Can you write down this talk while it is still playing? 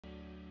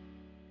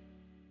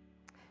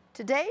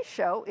Today's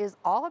show is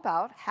all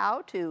about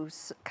how to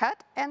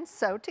cut and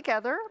sew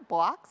together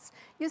blocks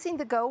using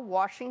the Go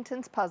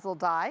Washington's puzzle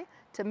die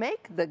to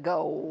make the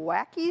Go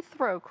Wacky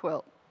Throw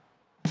Quilt.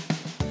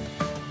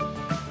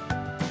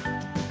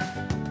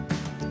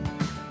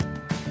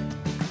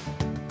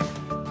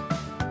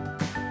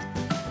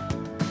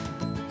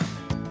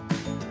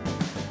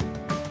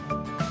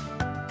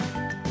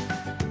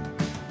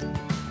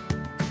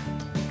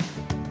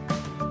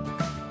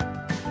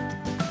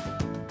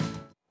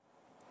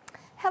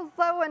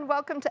 Hello and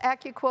welcome to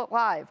AccuQuilt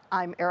Live.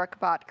 I'm Erica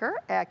Bottger,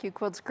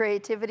 AccuQuilt's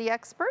creativity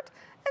expert,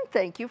 and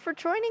thank you for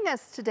joining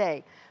us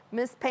today.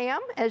 Miss Pam,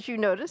 as you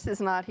notice, is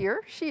not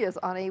here. She is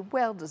on a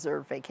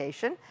well-deserved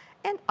vacation,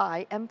 and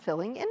I am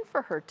filling in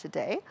for her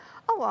today,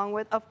 along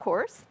with, of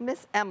course,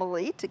 Miss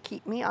Emily to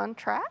keep me on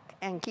track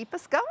and keep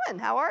us going.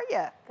 How are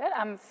you? Good,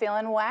 I'm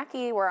feeling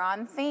wacky. We're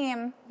on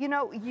theme. You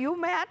know, you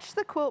match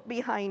the quilt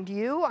behind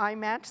you. I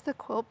match the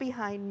quilt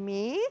behind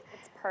me.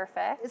 It's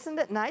perfect. Isn't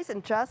it nice?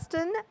 And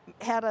Justin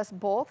had us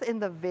both in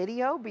the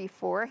video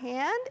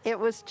beforehand. It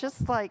was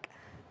just like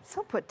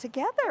so put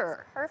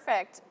together. It's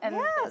perfect. And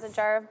yes. There's a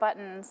jar of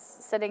buttons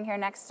sitting here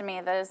next to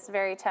me that is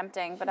very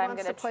tempting, but I'm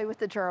going to play with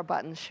the jar of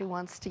buttons. She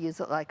wants to use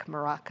it like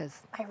maracas.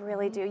 I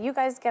really do. You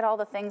guys get all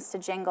the things to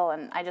jingle,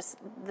 and I just,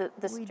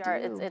 this jar,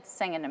 it's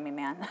singing to me,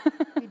 man.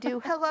 We do.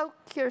 Hello,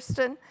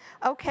 Kirsten.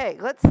 Okay,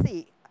 let's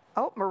see.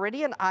 Oh,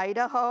 Meridian,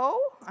 Idaho.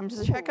 I'm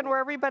just checking where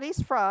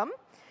everybody's from.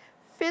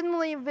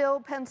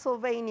 Finleyville,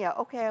 Pennsylvania.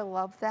 Okay, I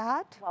love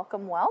that.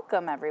 Welcome,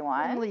 welcome,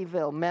 everyone.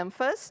 Finleyville,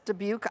 Memphis,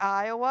 Dubuque,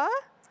 Iowa.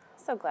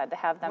 So glad to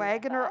have them.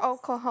 Wagoner,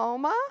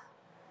 Oklahoma.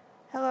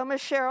 Hello,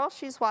 Miss Cheryl.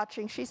 She's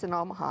watching. She's in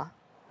Omaha.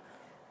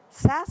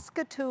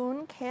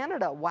 Saskatoon,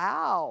 Canada.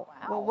 Wow.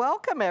 Well,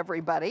 welcome,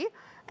 everybody.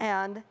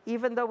 And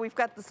even though we've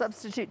got the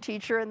substitute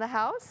teacher in the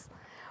house,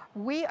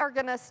 we are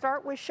going to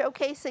start with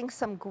showcasing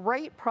some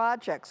great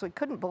projects. We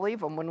couldn't believe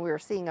them when we were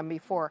seeing them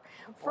before.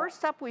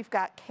 First up, we've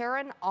got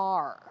Karen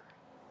R.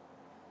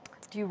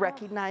 Do you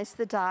recognize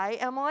the die,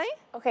 Emily?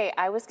 Okay,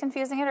 I was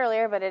confusing it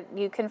earlier, but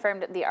you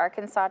confirmed it, the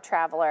Arkansas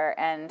Traveler,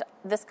 and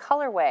this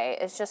colorway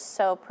is just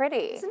so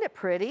pretty. Isn't it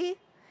pretty?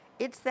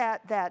 It's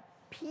that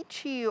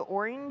peachy,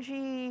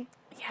 orangey.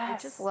 Yes. I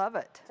just love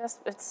it.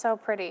 It's so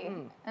pretty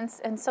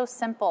and so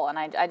simple, and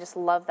I just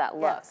love that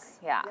look. Yes.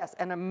 Yeah. Yes,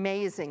 an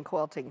amazing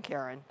quilting,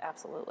 Karen.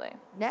 Absolutely.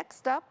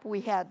 Next up,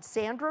 we had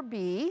Sandra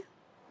B.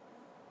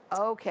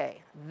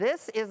 Okay,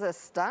 this is a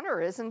stunner,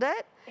 isn't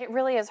it? It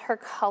really is. Her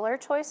color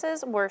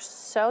choices were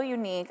so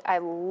unique. I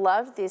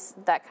love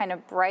that kind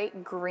of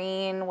bright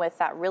green with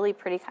that really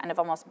pretty kind of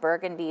almost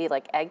burgundy,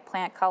 like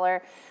eggplant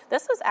color.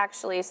 This was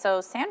actually,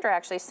 so Sandra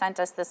actually sent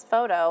us this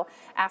photo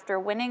after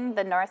winning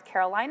the North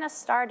Carolina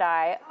Star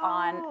Die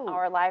on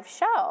our live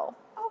show.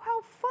 Oh,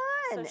 how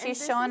fun. So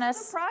she's showing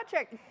us the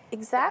project.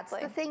 Exactly.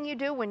 That's the thing you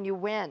do when you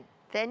win.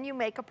 Then you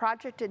make a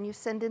project and you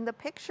send in the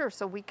picture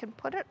so we can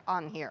put it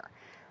on here.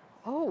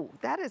 Oh,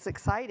 that is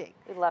exciting.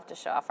 We love to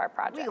show off our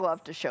projects. We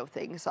love to show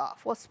things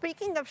off. Well,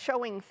 speaking of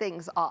showing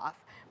things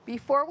off,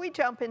 before we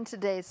jump into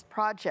today's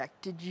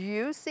project, did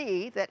you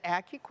see that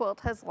AccuQuilt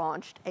has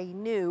launched a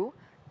new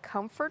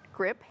comfort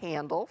grip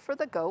handle for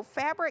the Go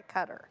fabric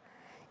cutter?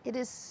 It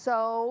is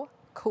so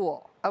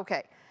cool.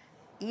 Okay,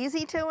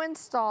 easy to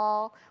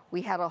install.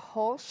 We had a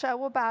whole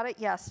show about it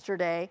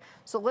yesterday.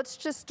 So let's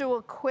just do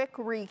a quick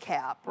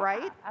recap,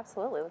 right? Yeah,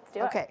 absolutely, let's do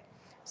it. Okay,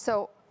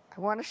 so I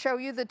want to show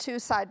you the two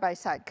side by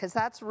side because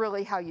that's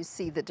really how you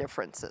see the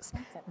differences.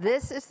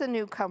 This is the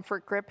new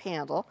comfort grip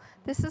handle.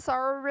 This is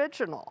our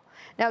original.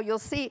 Now you'll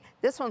see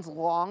this one's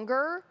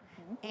longer,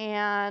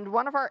 and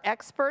one of our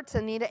experts,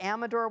 Anita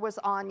Amador, was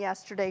on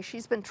yesterday.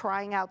 She's been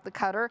trying out the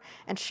cutter,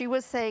 and she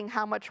was saying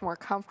how much more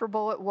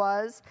comfortable it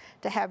was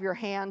to have your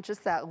hand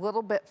just that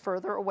little bit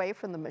further away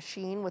from the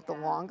machine with the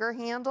longer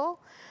handle,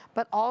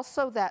 but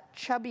also that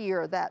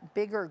chubbier, that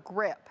bigger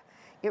grip.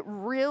 It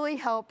really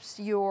helps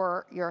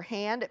your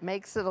hand. It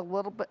makes it a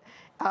little bit,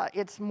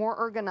 it's more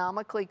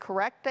ergonomically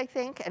correct, I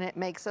think, and it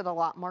makes it a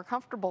lot more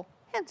comfortable,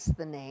 hence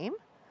the name.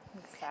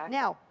 Exactly.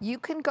 Now, you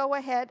can go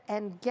ahead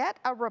and get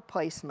a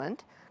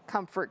replacement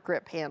comfort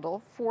grip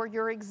handle for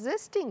your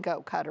existing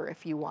Go cutter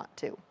if you want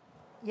to.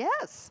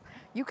 Yes,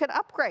 you can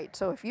upgrade.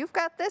 So if you've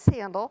got this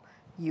handle,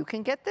 you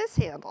can get this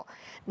handle.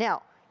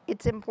 Now,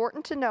 it's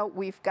important to note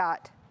we've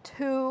got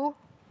two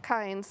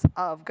kinds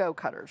of Go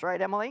cutters,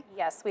 right, Emily?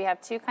 Yes, we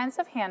have two kinds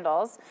of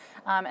handles,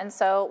 and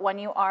so when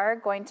you are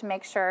going to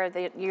make sure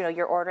that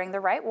you're ordering the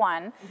right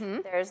one,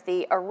 there's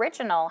the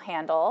original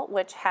handle,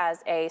 which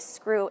has a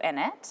screw in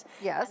it.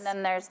 Yes. And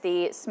then there's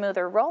the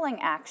smoother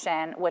rolling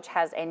action, which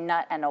has a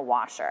nut and a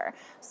washer.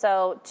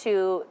 So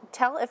to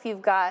tell if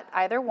you've got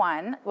either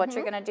one, what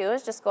you're going to do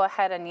is just go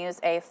ahead and use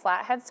a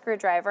flathead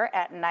screwdriver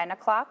at 9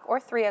 o'clock or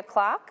 3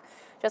 o'clock.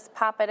 Just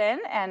pop it in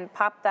and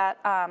pop that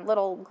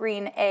little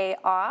green A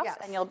off,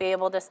 and you'll be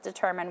able to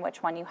determine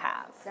which one you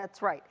have.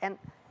 That's right. And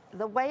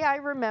the way I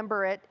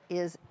remember it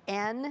is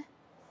N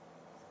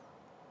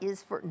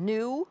is for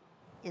new,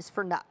 is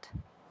for nut.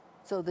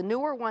 So the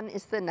newer one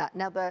is the nut.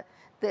 Now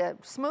the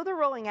smoother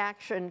rolling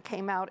action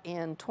came out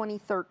in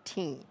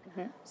 2013.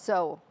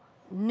 So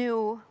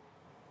new,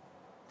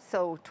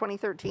 so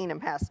 2013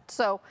 and past.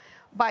 So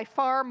by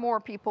far more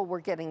people were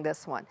getting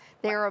this one.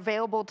 They are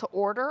available to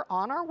order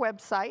on our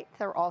website.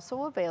 They're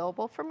also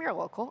available from your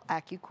local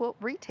AccuQuilt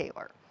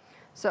retailer.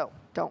 So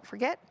don't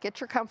forget, get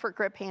your comfort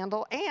grip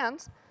handle.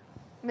 And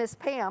Miss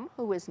Pam,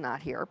 who is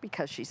not here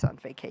because she's on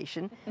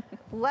vacation,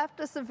 left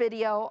us a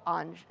video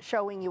on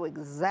showing you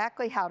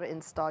exactly how to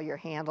install your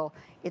handle.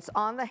 It's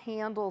on the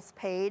handles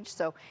page.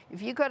 So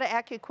if you go to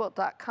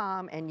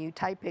AccuQuilt.com and you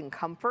type in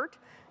comfort,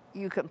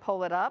 you can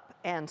pull it up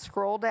and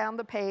scroll down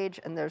the page,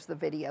 and there's the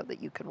video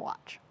that you can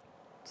watch.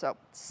 So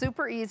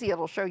super easy.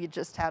 It'll show you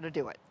just how to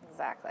do it.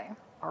 Exactly.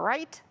 All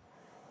right.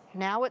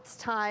 Now it's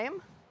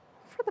time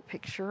for the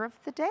picture of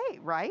the day,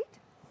 right?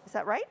 Is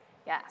that right?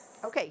 Yes.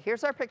 Okay,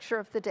 here's our picture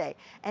of the day,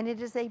 and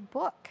it is a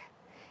book.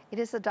 It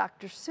is a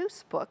Dr.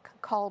 Seuss book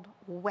called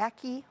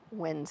Wacky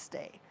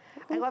Wednesday.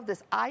 I love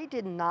this. I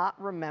did not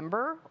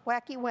remember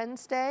Wacky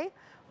Wednesday,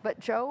 but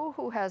Joe,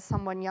 who has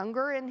someone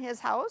younger in his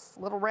house,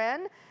 little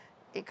Ren,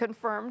 it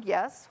confirmed,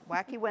 yes,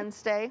 Wacky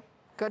Wednesday,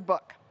 good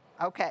book.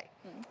 Okay,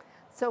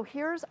 so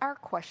here's our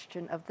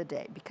question of the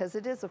day, because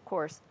it is, of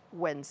course,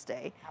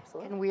 Wednesday.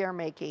 Absolutely. And we are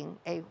making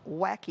a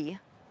wacky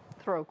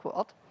throw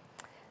quilt.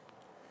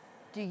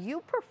 Do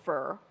you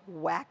prefer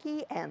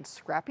wacky and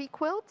scrappy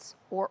quilts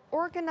or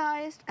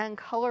organized and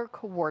color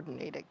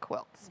coordinated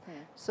quilts?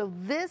 So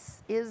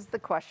this is the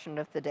question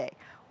of the day.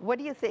 What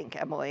do you think,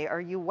 Emily? Are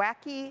you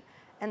wacky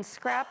and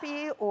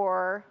scrappy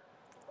or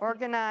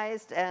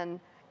organized and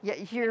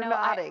you're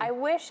nodding? I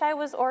wish I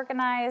was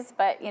organized,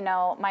 but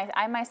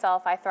I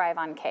myself thrive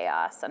on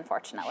chaos,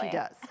 unfortunately. She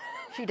does.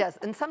 She does.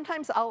 And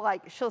sometimes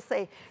she'll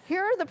say,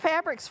 here are the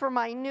fabrics for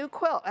my new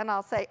quilt. And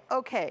I'll say,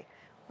 okay,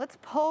 let's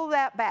pull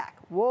that back.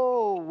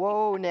 Whoa,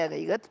 whoa,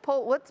 Nettie. Let's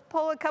pull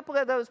a couple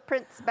of those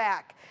prints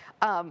back.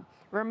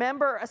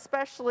 Remember,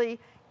 especially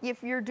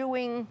if you're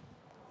doing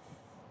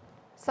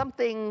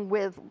something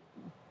with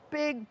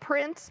big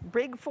prints,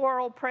 big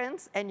floral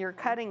prints, and you're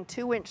cutting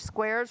 2-inch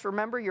squares,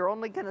 remember you're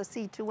only going to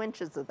see 2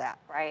 inches of that.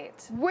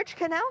 Right. Which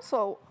can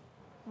also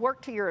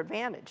work to your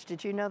advantage.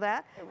 Did you know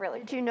that? It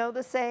really Did you know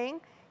the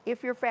saying,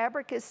 if your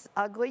fabric is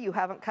ugly, you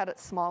haven't cut it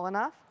small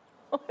enough?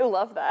 I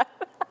love that.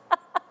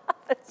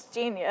 That's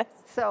genius.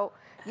 So,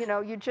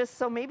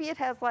 so maybe it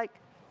has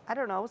I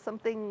don't know,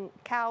 something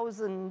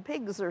cows and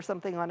pigs or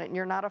something on it, and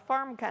you're not a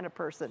farm kind of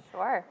person.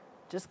 Sure.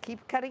 Just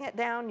keep cutting it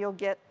down, you'll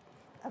get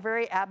a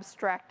very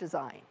abstract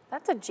design.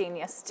 That's a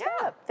genius tip.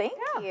 Yeah, Thank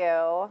yeah. you.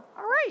 All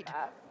right.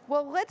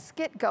 Well, let's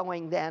get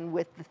going then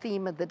with the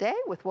theme of the day,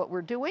 with what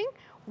we're doing.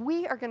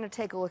 We are going to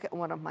take a look at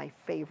one of my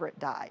favorite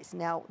dies.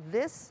 Now,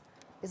 this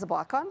is a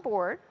block on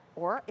board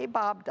or a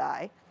bob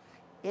die.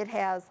 It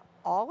has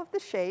all of the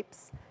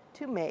shapes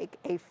to make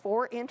a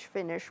 4-inch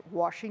finish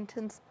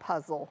Washington's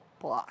puzzle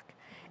block.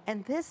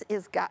 And this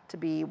has got to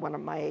be one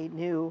of my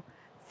new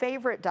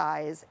favorite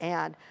dies.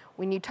 And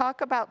when you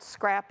talk about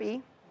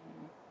scrappy,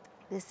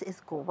 this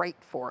is great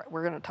for it.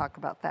 We're going to talk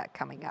about that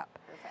coming up.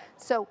 Perfect.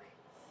 So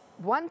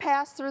one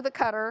pass through the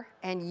cutter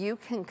and you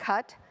can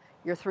cut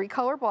your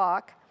 3-color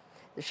block.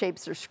 The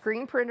shapes are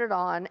screen printed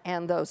on,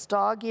 and those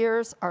dog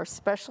ears are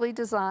specially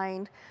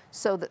designed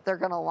so that they're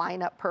going to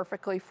line up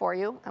perfectly for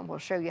you, and we'll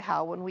show you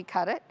how when we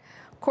cut it.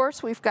 Of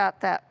course, we've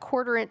got that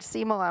 1/4-inch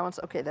seam allowance.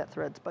 Okay, that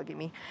thread's bugging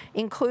me.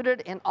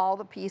 Included in all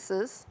the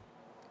pieces,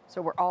 so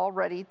we're all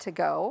ready to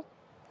go.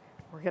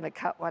 We're going to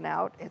cut one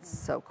out. It's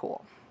so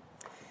cool.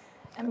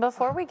 And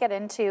before we get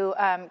into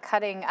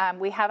cutting,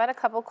 we have had a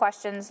couple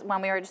questions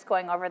when we were just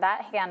going over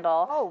that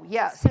handle. Oh,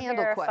 yes, to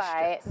handle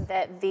verify questions.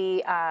 that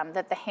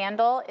the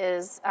handle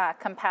is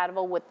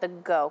compatible with the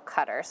Go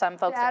cutter. Some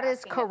folks That are is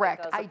asking if it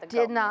correct. goes I with the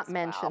did Go not as well.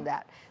 mention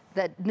that.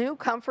 The new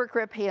Comfort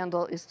Grip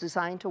handle is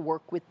designed to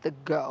work with the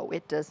Go.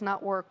 It does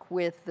not work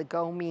with the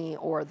Go Me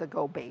or the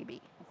Go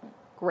Baby.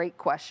 Great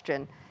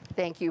question.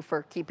 Thank you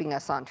for keeping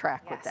us on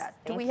track with Yes,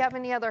 that. Do thank we you. have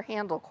any other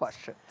handle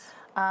questions?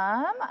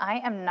 I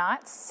am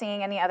not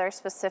seeing any other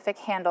specific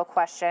handle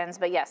questions,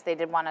 but yes, they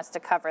did want us to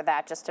cover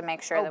that just to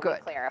make sure Oh, that good.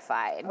 we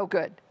clarified. Oh,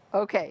 good.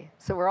 Okay,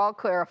 so we're all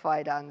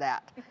clarified on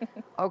that.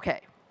 Okay,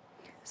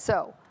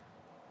 so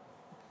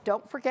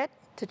don't forget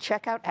to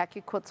check out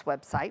AccuQuilt's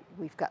website.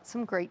 We've got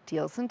some great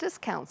deals and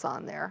discounts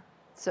on there,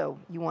 so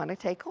you want to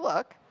take a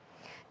look.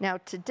 Now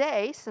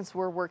today, since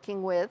we're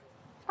working with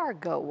our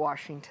Go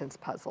Washington's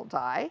puzzle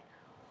die,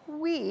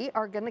 we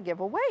are going to give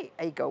away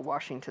a Go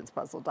Washington's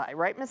puzzle die,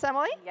 right, Miss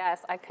Emily?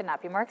 Yes, I could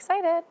not be more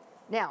excited.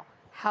 Now,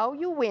 how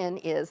you win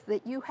is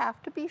that you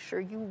have to be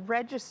sure you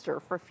register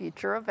for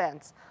future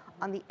events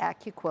on the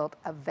AccuQuilt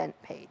event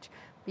page,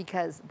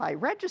 because by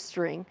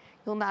registering,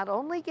 you'll not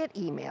only get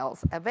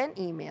emails, event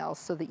emails,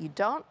 so that you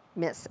don't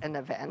miss an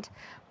event,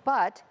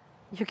 but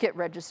you get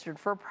registered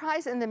for a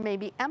prize, and then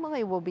maybe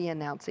Emily will be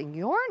announcing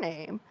your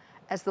name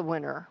as the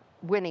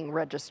winning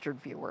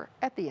registered viewer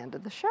at the end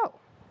of the show.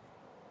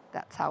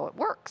 That's how it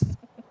works.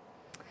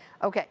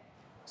 Okay,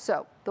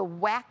 so the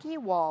wacky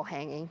wall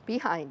hanging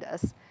behind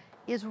us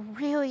is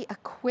really a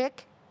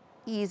quick,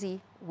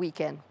 easy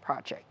weekend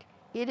project.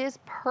 It is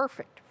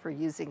perfect for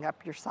using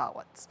up your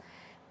solids.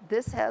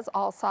 This has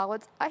all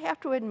solids. I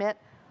have to admit,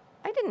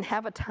 I didn't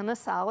have a ton of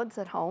solids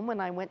at home when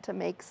I went to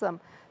make some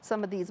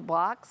of these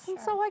blocks, and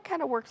so I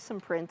kind of worked some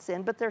prints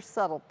in, but they're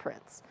subtle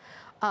prints.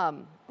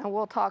 And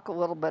we'll talk a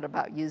little bit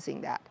about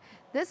using that.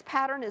 This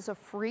pattern is a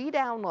free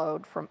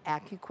download from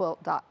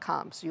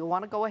AccuQuilt.com, so you'll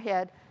want to go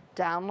ahead,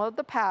 download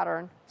the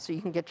pattern so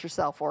you can get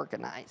yourself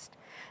organized.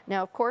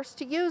 Now, of course,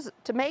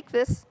 to make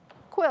this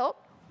quilt,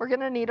 we're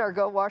going to need our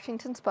Go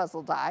Washington's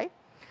puzzle die.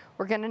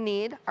 We're going to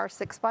need our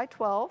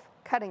 6x12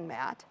 cutting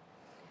mat.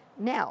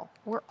 Now,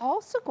 we're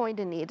also going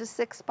to need a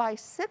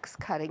 6x6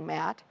 cutting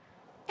mat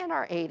and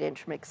our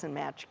 8-inch mix and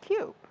match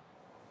cube.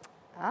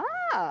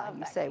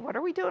 You say, what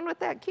are we doing with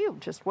that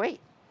cube? Just wait.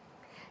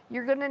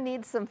 You're going to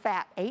need some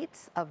fat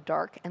 8s of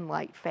dark and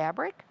light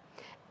fabric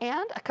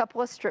and a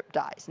couple of strip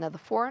dies. Now, the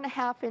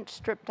 4.5-inch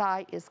strip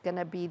die is going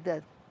to be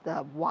the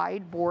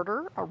wide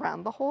border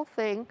around the whole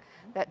thing.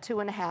 That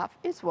 2.5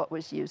 is what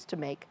was used to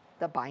make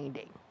the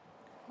binding.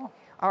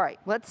 All right,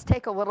 let's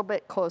take a little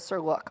bit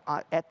closer look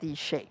at these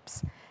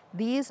shapes.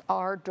 These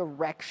are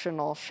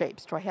directional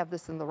shapes. Do I have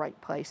this in the right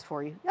place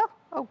for you? Yeah,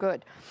 oh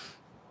good.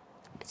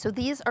 So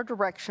these are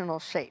directional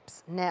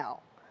shapes.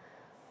 Now,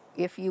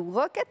 if you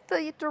look at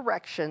the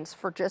directions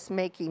for just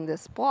making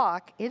this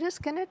block, it is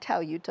going to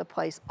tell you to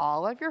place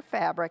all of your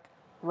fabric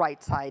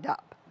right side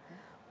up.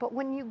 But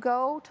when you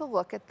go to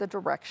look at the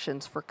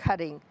directions for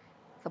cutting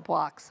the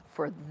blocks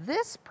for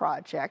this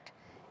project,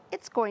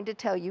 it's going to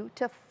tell you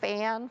to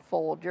fan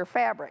fold your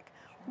fabric,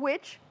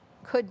 which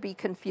could be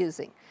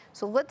confusing.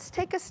 So let's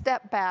take a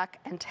step back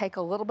and take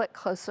a little bit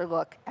closer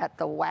look at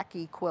the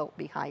wacky quilt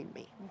behind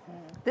me.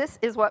 This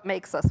is what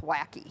makes us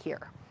wacky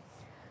here.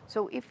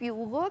 So if you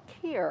look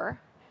here,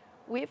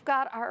 we've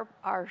got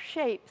our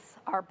shapes,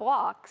 our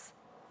blocks,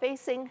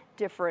 facing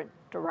different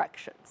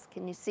directions.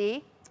 Can you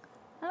see?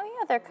 Oh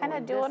yeah, they're kind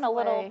of doing a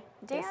little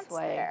dance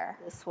there.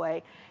 This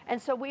way. And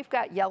so we've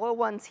got yellow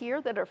ones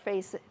here that are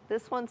facing,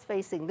 this one's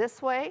facing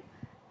this way,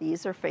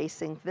 these are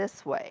facing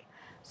this way.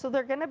 So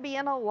they're going to be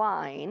in a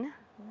line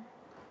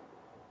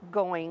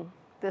going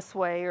this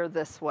way or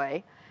this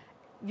way.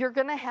 You're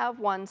going to have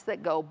ones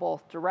that go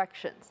both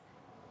directions.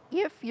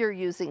 If you're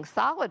using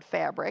solid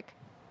fabric,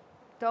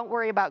 don't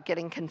worry about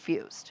getting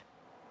confused,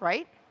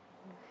 right?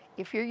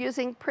 If you're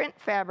using print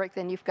fabric,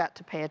 then you've got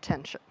to pay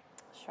attention.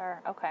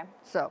 Sure, okay.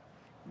 So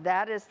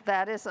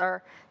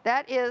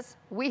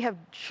we have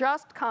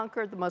just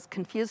conquered the most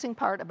confusing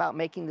part about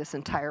making this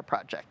entire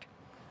project.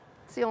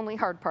 It's the only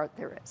hard part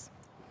there is.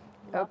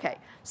 Okay,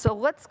 so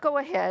let's go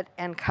ahead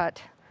and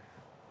cut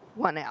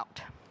one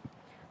out.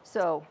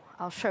 So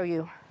I'll show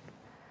you.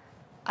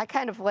 I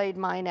kind of laid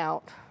mine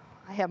out.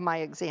 I have my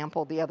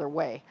example the other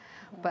way,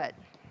 but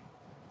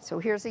so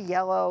here's a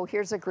yellow,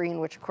 here's a green,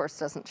 which of course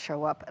doesn't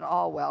show up at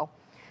all well.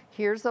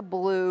 Here's a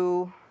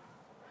blue.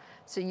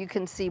 So you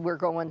can see we're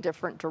going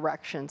different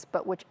directions,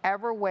 but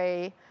whichever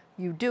way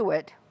you do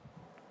it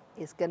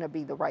is going to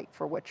be the right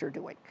for what you're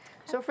doing.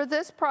 So for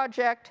this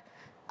project,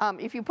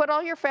 if you put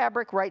all your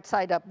fabric right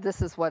side up,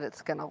 this is what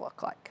it's going to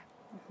look like.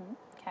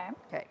 Okay.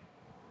 Okay.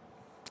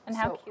 And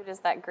how cute is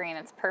that green?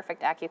 It's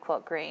perfect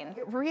AccuQuilt green.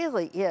 It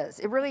really is.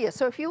 It really is.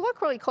 So if you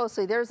look really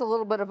closely, there's a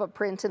little bit of a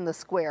print in the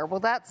square. Well,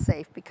 that's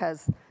safe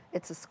because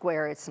it's a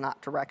square. It's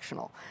not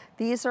directional.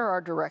 These are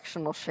our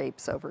directional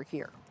shapes over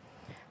here.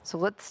 So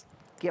let's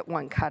get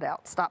one cut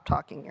out. Stop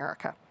talking,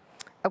 Erica.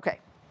 Okay,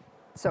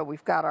 so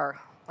we've got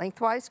our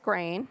lengthwise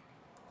grain,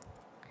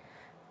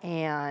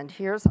 and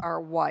here's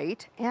our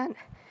white, and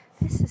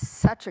this is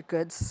such a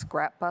good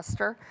scrap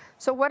buster.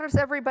 So what is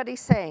everybody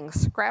saying?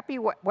 Scrappy,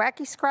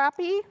 wacky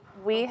scrappy?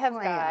 We have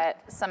got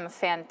some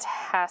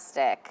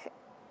fantastic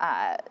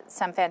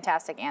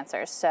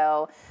answers.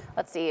 So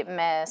let's see,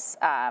 Miss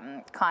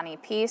Connie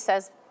P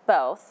says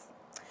both.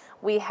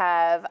 We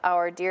have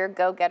our dear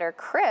go-getter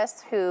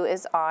Chris, who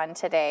is on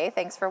today.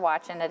 Thanks for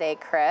watching today,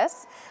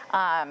 Chris.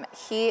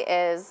 He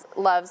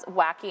loves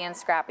wacky and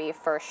scrappy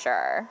for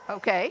sure.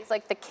 Okay. He's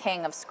like the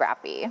king of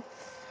scrappy.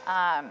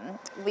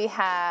 We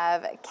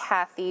have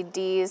Kathy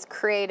D's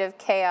Creative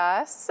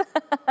Chaos.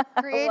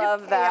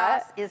 Creative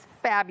Chaos is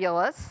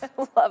fabulous.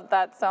 Love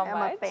that so much.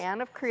 I'm a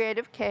fan of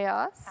Creative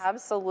Chaos.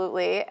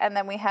 Absolutely. And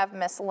then we have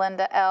Miss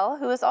Linda L.,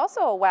 who is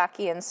also a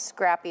wacky and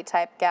scrappy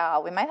type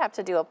gal. We might have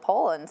to do a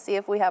poll and see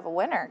if we have a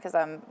winner, because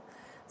I'm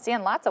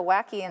seeing lots of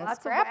wacky and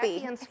scrappy. Lots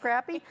of wacky and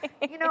scrappy.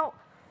 You know,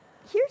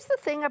 here's the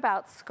thing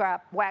about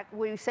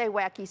when you say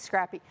wacky,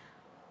 scrappy,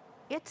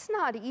 it's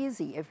not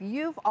easy. If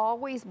you've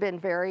always been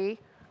very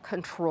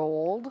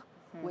controlled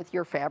with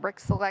your fabric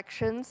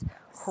selections,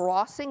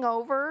 crossing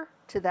over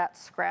to that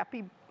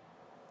scrappy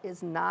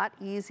is not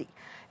easy.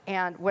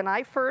 And when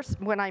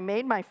I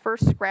made my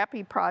first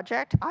scrappy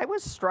project, I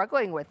was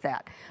struggling with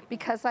that,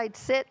 because I'd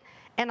sit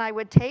and I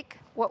would take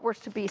what were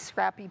to be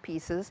scrappy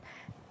pieces,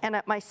 and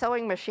at my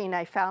sewing machine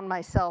I found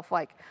myself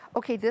like,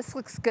 okay, this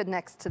looks good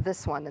next to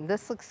this one, and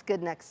this looks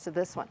good next to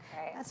this one.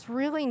 Right. That's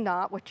really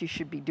not what you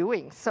should be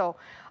doing. So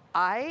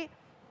I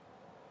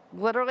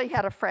literally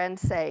had a friend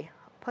say,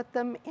 put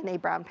them in a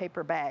brown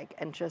paper bag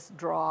and just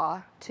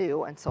draw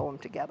two and sew them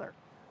together.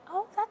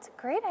 Oh, that's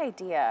a great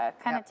idea.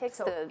 Kind of takes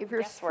so the if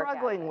you're guesswork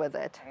struggling with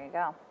it. There you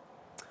go.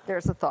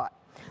 There's a thought.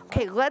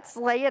 Okay, let's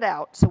lay it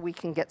out so we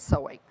can get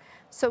sewing.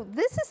 So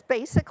this is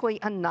basically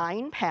a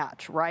 9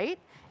 patch, right?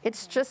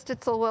 It's just,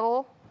 it's a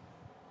little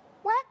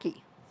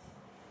wacky.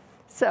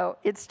 So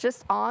it's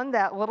just on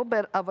that little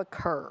bit of a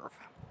curve.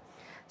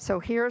 So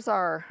here's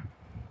our,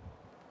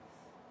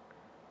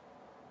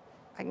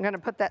 I'm going to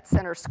put that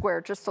center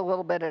square just a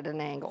little bit at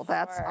an angle.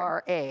 That's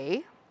our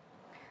A.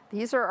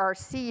 These are our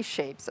C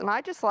shapes. And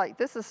I just like,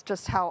 this is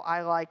just how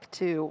I like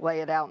to lay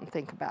it out and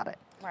think about it.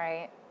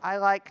 Right. I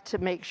like to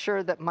make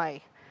sure that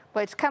my,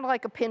 well, it's kind of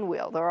like a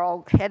pinwheel. They're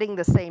all heading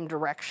the same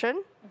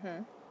direction.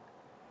 Mm-hmm.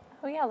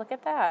 Oh yeah, look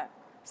at that.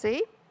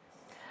 See?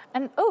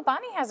 And oh,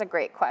 Bonnie has a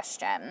great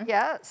question.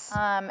 Yes.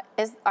 Are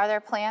there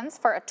plans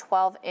for a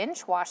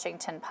 12-inch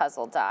Washington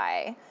puzzle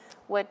die,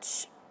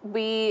 which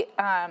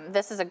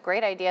this is a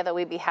great idea that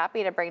we'd be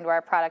happy to bring to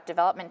our product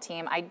development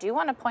team. I do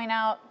want to point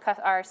out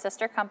our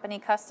sister company,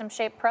 Custom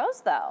Shape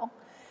Pros, though.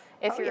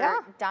 If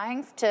you're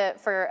dying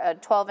for a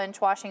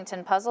 12-inch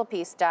Washington puzzle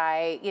piece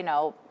die, you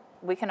know,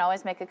 we can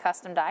always make a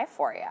custom die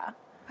for you.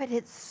 But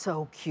it's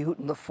so cute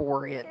in the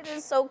 4-inch. It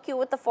is so cute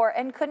with the 4.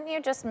 And couldn't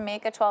you just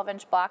make a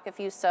 12-inch block if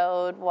you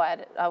sewed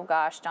what? Oh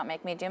gosh, don't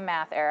make me do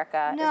math,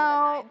 Erica.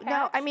 No,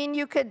 no. I mean,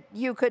 you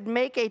could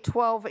make a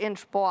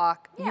 12-inch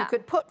block. Yeah. You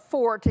could put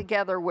 4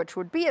 together, which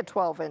would be a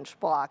 12-inch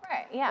block.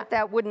 Right. Yeah. But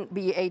that wouldn't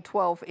be a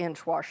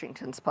 12-inch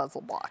Washington's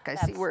puzzle block. I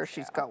see where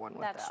she's going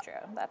with that. That's true.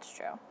 That's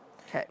true.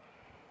 Okay.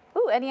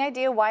 Ooh, any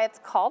idea why it's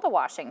called a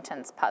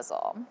Washington's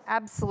puzzle?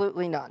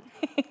 Absolutely none.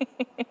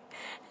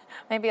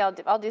 Maybe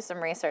I'll do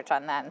some research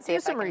on that and see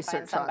if I can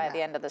find some by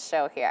the end of the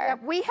show here. Yeah,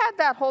 we had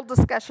that whole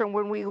discussion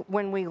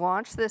when we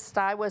launched this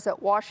die. Was it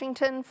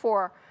Washington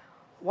for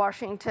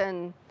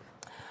Washington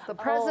the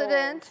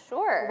president? Oh,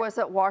 sure. Or was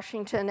it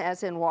Washington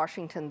as in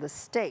Washington the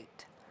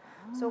state?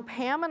 So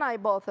Pam and I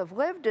both have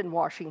lived in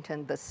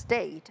Washington the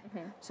state,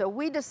 so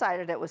we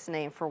decided it was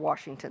named for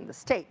Washington the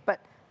state,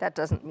 but that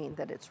doesn't mean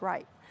that it's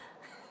right.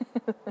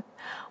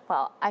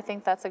 Well, I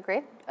think that's a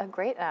great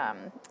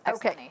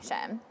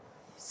explanation. Okay.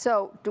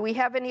 So, do we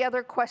have any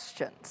other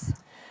questions?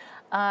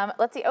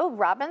 Let's see. Oh,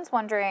 Robin's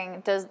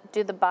wondering,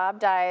 do the bob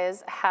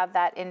dies have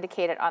that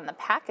indicated on the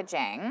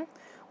packaging?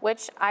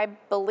 Which I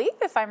believe,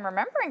 if I'm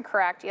remembering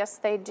correct, yes,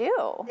 they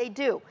do. They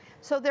do.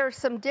 So there's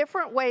some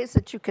different ways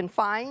that you can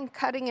find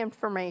cutting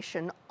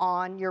information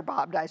on your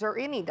bob dies, or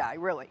any die,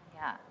 really.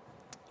 Yeah.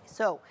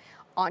 So,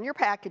 on your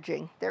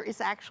packaging, there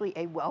is actually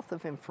a wealth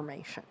of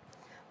information.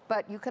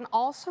 But you can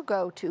also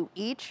go to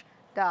each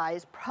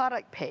die's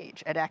product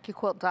page at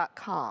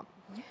AccuQuilt.com.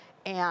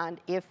 And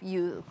if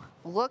you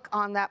look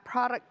on that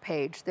product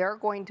page, there are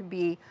going to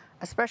be,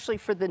 especially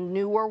for the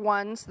newer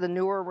ones, the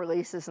newer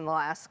releases in the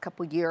last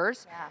couple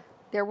years,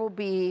 there will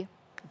be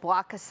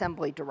block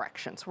assembly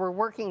directions. We're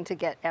working to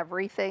get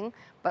everything,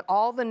 but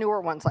all the newer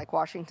ones like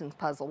Washington's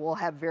Puzzle will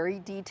have very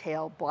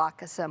detailed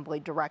block assembly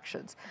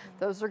directions.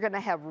 Those are going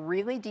to have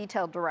really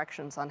detailed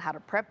directions on how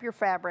to prep your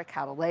fabric,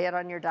 how to lay it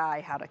on your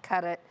die, how to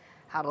cut it,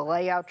 how to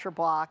lay out your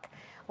block.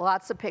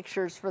 Lots of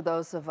pictures for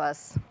those of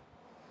us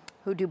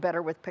who do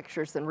better with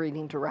pictures than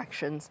reading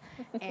directions,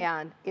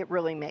 and it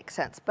really makes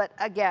sense. But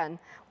again,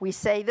 we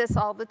say this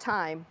all the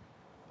time,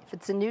 if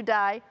it's a new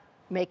die,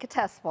 make a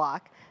test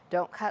block.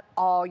 Don't cut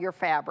all your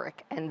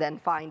fabric and then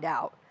find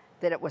out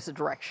that it was a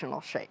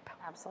directional shape.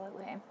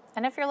 Absolutely.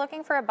 And if you're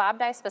looking for a bob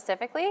die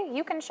specifically,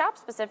 you can shop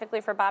specifically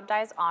for bob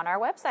dies on our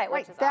website,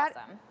 which is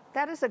awesome.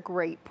 That is a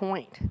great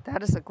point.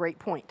 That is a great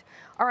point.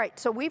 All right,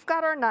 so we've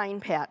got our 9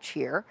 patch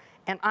here,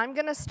 and I'm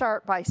gonna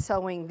start by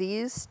sewing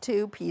these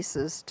 2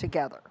 pieces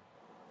together.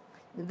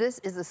 This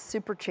is a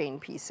super chain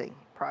piecing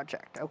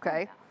project,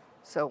 okay?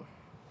 So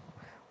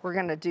we're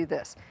gonna do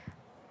this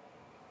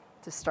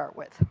to start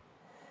with.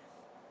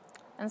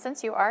 And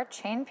since you are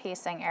chain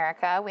piecing,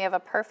 Erica, we have a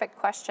perfect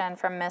question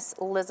from Miss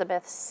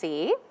Elizabeth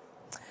C.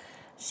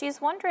 She's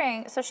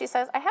wondering, so she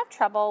says, I have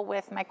trouble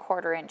with my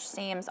 1/4-inch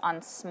seams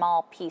on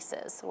small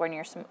pieces when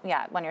you're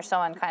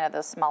sewing kind of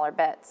those smaller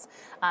bits.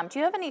 Do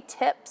you have any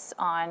tips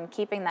on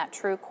keeping that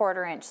true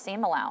 1/4-inch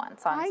seam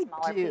allowance on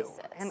smaller pieces?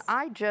 And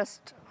I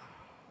just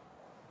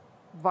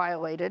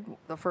violated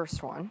the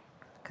first one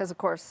because, of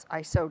course,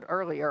 I sewed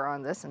earlier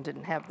on this and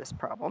didn't have this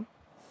problem.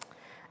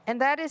 And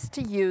that is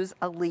to use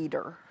a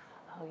leader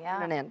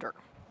and an ender.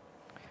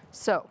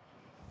 So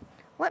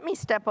let me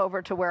step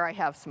over to where I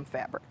have some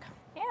fabric.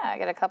 Yeah, I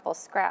get a couple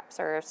scraps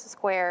or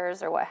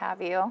squares or what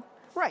have you.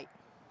 Right.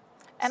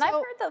 And I've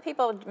heard that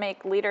people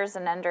make leaders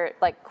and ender,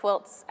 like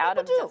quilts out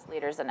of just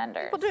leaders and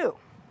enders. People do.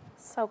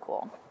 So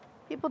cool.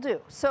 People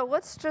do. So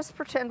let's just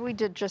pretend we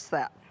did just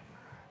that.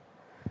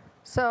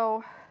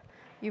 So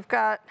you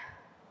got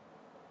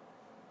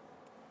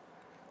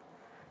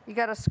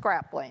a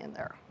scrap laying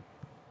there.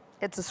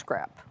 It's a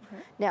scrap.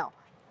 Now,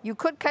 you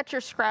could cut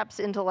your scraps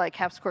into like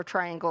half square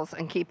triangles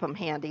and keep them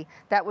handy.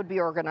 That would be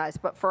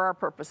organized, but for our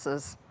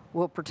purposes,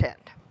 we'll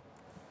pretend.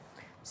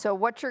 So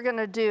what you're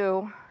gonna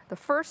do, the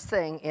first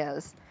thing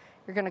is,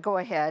 you're gonna go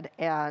ahead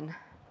and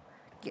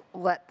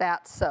let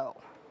that sew,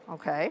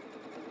 okay?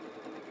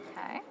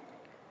 Okay.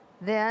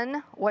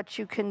 Then what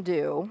you can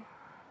do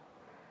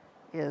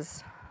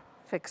is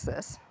fix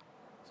this.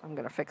 So I'm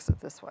going to fix it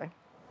this way.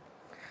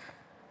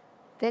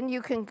 Then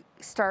you can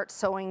start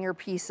sewing your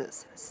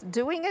pieces.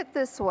 Doing it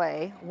this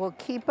way will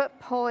keep it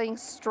pulling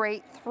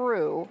straight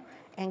through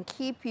and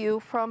keep you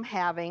from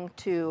having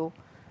to,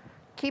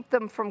 keep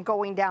them from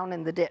going down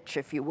in the ditch,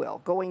 if you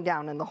will, going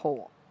down in the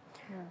hole.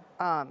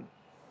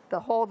 The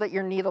hole that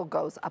your needle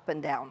goes up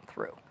and down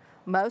through.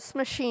 Most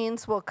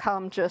machines will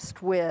come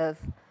just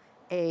with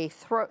a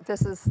throat,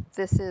 this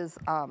is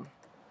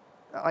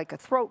like a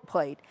throat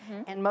plate,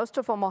 and most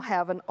of them will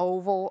have an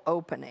oval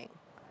opening.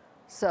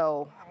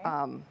 So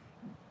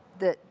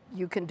that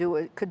you can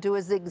do, could do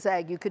a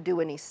zigzag, you could do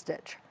any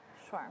stitch.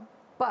 Sure.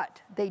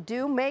 But they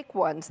do make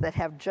ones that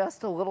have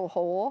just a little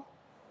hole,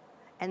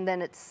 and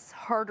then it's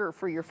harder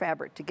for your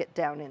fabric to get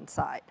down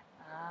inside.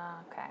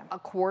 Okay. A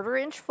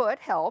 1/4-inch foot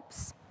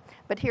helps,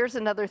 but here's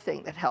another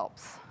thing that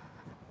helps.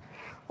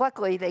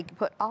 Luckily, they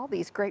put all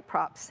these great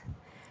props.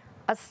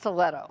 A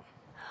stiletto.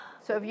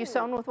 So have you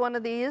sewn with one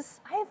of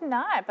these? I have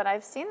not, but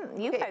I've seen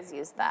you guys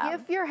use them.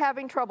 If you're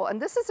having trouble, and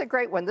this is a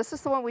great one. This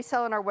is the one we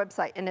sell on our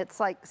website, and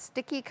it's like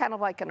sticky, kind of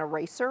like an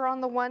eraser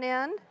on the one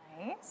end.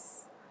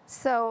 Nice.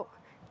 So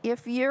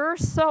if you're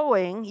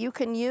sewing, you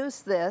can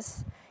use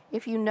this.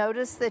 If you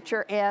notice that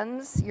your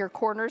ends, your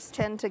corners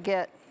tend to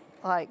get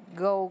like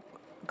go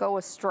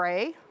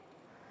astray,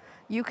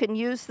 you can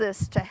use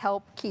this to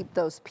help keep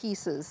those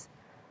pieces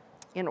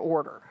in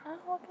order. Oh,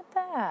 look at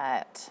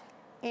that.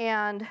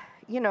 And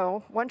you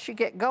know, once you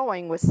get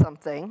going with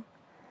something,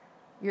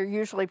 you're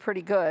usually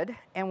pretty good.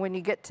 And when you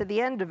get to the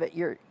end of it,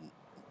 you're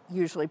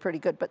usually pretty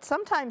good. But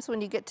sometimes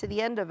when you get to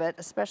the end of it,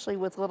 especially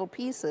with little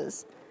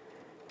pieces,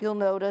 you'll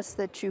notice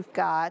that you've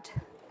got,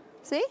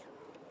 see?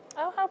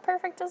 Oh, how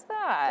perfect is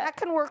that? That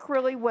can work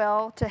really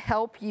well to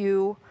help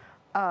you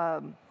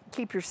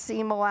keep your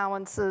seam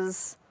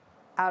allowances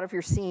out of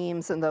your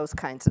seams and those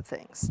kinds of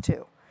things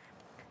too.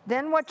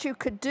 Then what you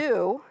could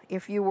do,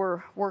 if you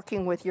were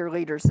working with your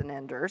leaders and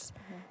enders,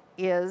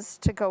 is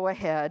to go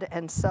ahead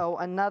and sew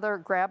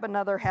grab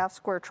another 1/2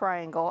 square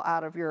triangle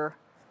out of your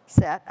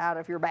set, out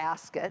of your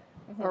basket,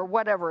 or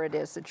whatever it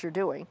is that you're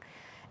doing,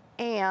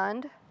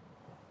 and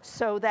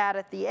sew that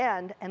at the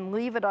end and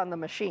leave it on the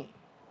machine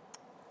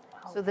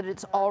so that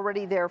it's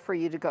already there for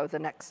you to go the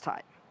next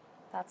time.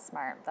 That's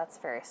smart. That's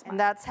very smart. And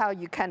that's how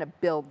you kind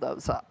of build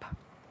those up.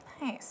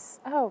 Nice.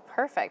 Oh,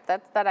 perfect.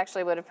 That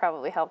actually would have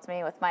probably helped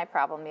me with my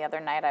problem the other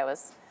night. I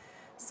was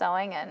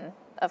sewing, and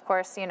of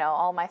course, you know,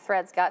 all my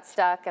threads got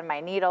stuck and my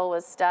needle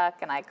was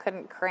stuck and I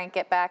couldn't crank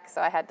it back,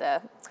 so I had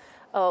to,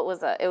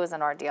 it was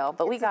an ordeal,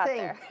 but we got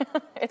there.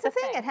 It's a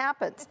thing. It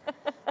happens.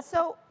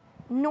 So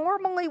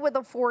normally with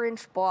a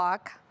 4-inch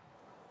block,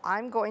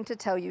 I'm going to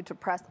tell you to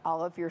press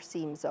all of your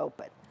seams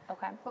open.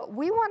 Okay. But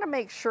we want to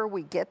make sure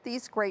we get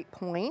these great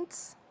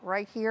points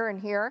right here and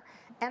here.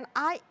 And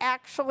I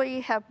actually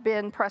have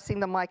been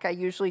pressing them like I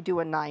usually do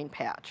a 9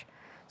 patch.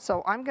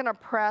 So I'm going to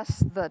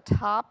press the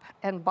top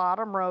and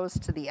bottom rows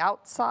to the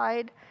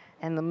outside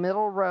and the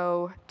middle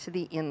row to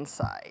the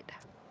inside.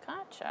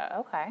 Gotcha.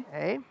 Okay.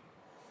 Okay.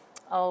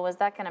 Oh, is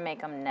that going to make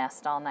them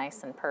nest all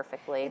nice and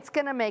perfectly? It's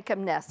going to make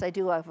them nest. I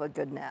do love a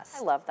good nest.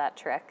 I love that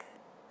trick.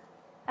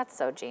 That's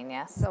so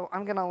genius. So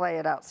I'm going to lay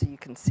it out so you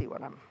can see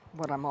what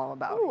I'm all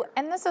about. Ooh,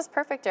 and this is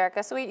perfect,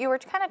 Erica. So you were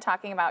kind of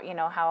talking about, you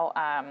know, how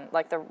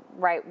like the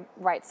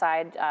right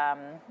side,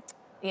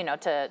 you know,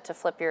 to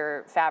flip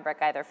your fabric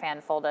either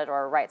fan folded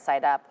or right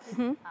side up.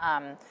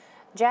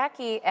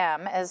 Jackie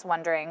M is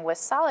wondering, with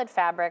solid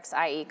fabrics,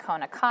 i.e.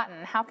 Kona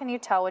cotton, how can you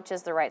tell which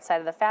is the right side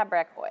of the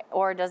fabric,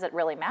 or does it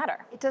really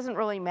matter? It doesn't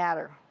really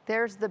matter.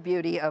 There's the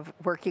beauty of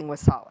working with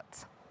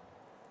solids.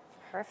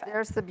 Perfect.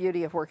 There's the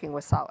beauty of working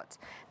with solids.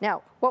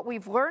 Now, what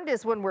we've learned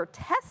is when we're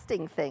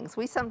testing things,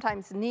 we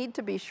sometimes need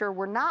to be sure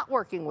we're not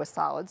working with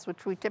solids,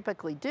 which we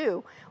typically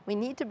do. We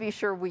need to be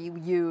sure we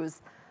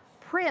use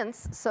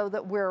prints so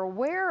that we're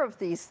aware of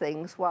these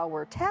things while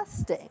we're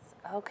testing.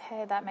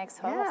 Okay, that makes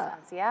total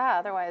sense. Yeah,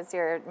 otherwise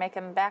you're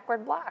making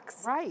backward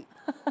blocks. Right,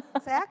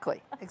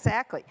 exactly,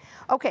 exactly.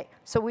 Okay,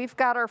 so we've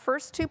got our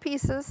first 2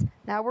 pieces.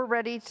 Now we're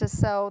ready to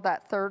sew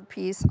that 3rd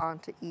piece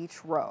onto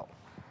each row.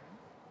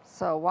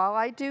 So while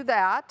I do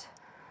that,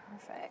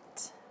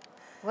 perfect.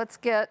 Let's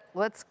get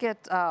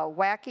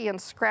wacky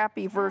and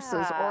scrappy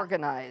versus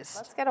organized.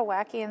 Let's get a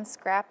wacky and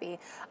scrappy.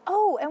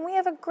 Oh, and we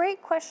have a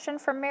great question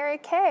from Mary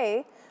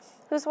Kay,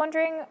 who's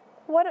wondering,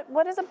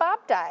 what is a bob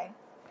die?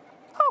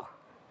 Oh,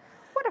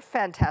 what a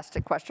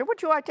fantastic question.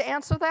 Would you like to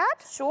answer that?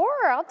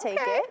 Sure, I'll take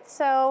it.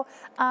 So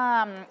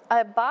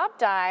a bob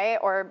die,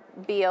 or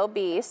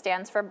BOB,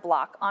 stands for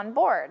block on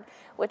board,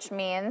 which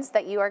means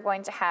that you are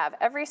going to have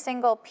every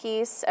single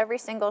piece, every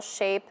single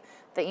shape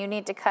that you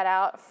need to cut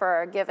out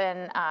for a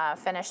given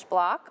finished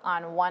block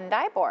on one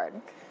die board.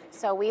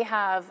 So we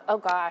have, oh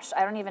gosh,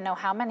 I don't even know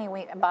how many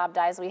bob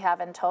dies we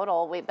have in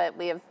total. But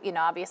we have, you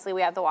know, obviously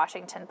we have the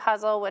Washington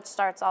puzzle, which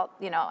starts all,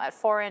 you know, at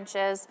 4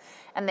 inches,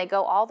 and they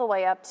go all the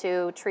way up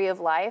to Tree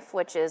of Life,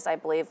 which is, I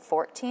believe,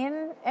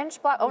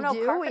 14-inch block. Oh no,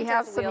 we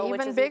have some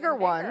even bigger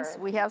ones.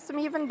 We have some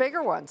even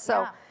bigger ones.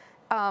 So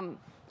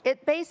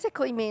it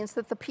basically means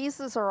that the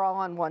pieces are all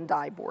on one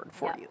die board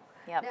for you.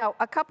 Yep. Now,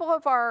 a couple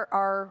of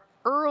our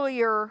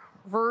earlier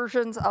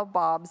versions of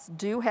bobs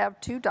do have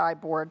 2 die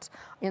boards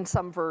in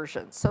some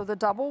versions. So the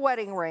double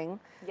wedding ring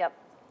Yep.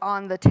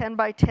 on the 10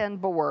 by 10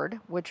 board,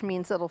 which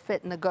means it'll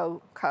fit in the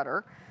go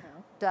cutter,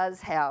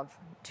 does have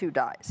 2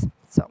 dies.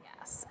 So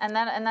Yes, and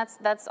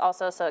that's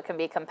also so it can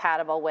be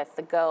compatible with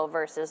the Go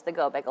versus the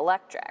Go Big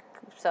Electric.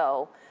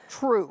 So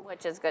true.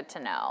 which is good to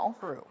know.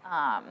 True.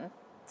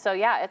 So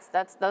yeah,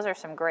 those are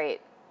some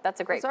great. That's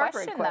a great Those are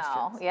question, great though.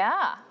 questions.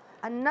 Yeah.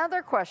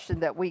 Another question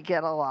that we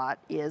get a lot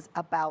is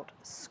about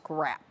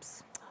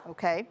scraps.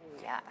 Okay?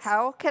 Yes.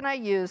 How can I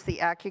use the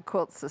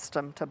AccuQuilt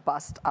system to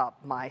bust up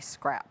my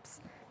scraps?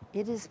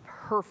 It is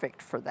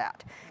perfect for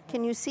that.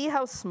 Can you see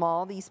how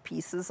small these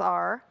pieces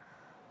are?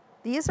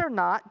 These are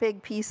not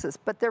big pieces,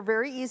 but they're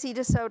very easy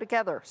to sew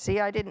together. See,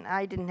 I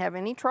didn't have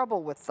any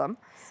trouble with them.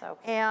 So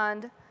cute.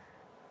 And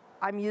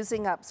I'm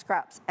using up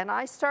scraps. And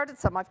I started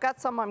some. I've got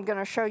some I'm going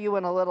to show you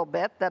in a little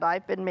bit that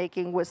I've been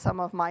making with some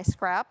of my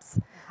scraps.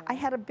 I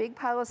had a big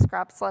pile of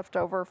scraps left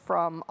over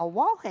from a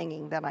wall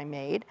hanging that I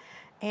made,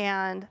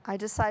 and I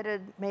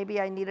decided maybe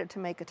I needed to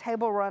make a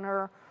table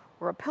runner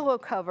or a pillow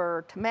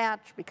cover to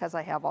match because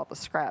I have all the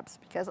scraps,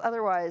 because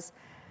otherwise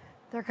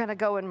they're going to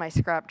go in my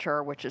scrap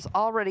jar, which is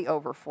already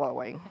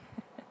overflowing.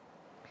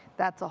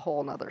 That's a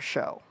whole nother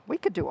show. We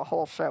could do a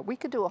whole show. We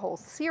could do a whole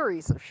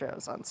series of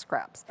shows on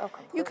scraps. Oh,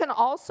 completely. You can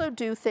also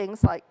do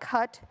things like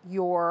cut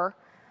your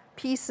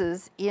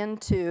pieces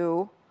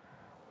into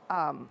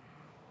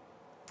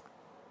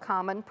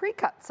common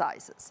pre-cut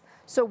sizes.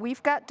 So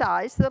we've got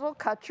dies that'll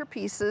cut your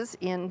pieces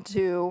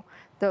into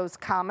those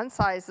common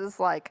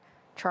sizes like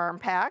charm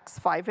packs,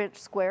 5-inch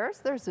squares.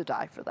 There's a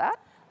die for that.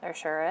 There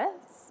sure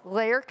is.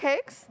 Layer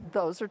cakes,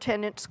 those are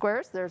 10-inch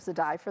squares. There's a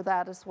die for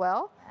that as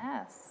well.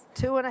 Yes.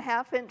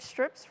 2.5-inch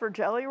strips for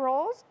jelly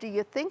rolls. Do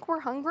you think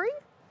we're hungry?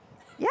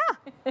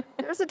 Yeah,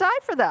 there's a die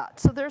for that.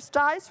 So there's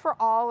dies for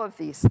all of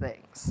these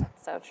things.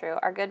 So true.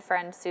 Our good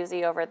friend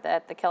Susie over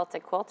at the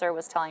Celtic Quilter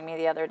was telling me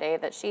the other day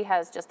that she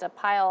has just a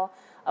pile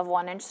of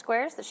 1-inch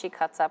squares that she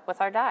cuts up with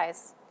our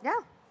dies. Yeah,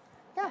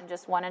 yeah. And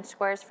just 1-inch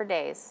squares for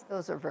days.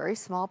 Those are very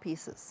small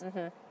pieces.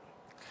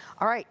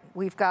 All right,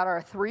 we've got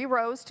our 3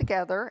 rows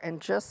together,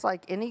 and just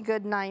like any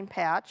good 9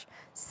 patch,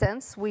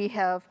 since we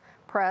have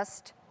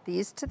pressed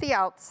these to the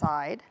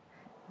outside,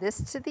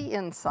 this to the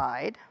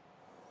inside,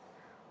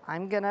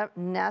 I'm gonna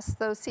nest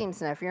those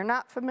seams. Now, if you're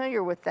not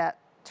familiar with that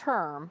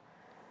term,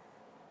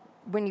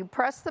 when you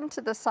press them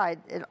to the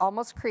side, it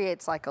almost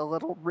creates like a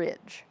little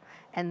ridge,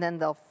 and then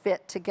they'll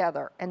fit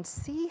together. And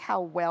see how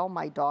well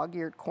my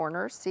dog-eared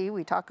corners, see,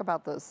 we talk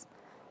about those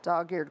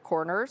dog-eared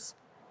corners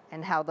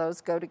and how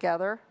those go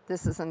together.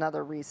 This is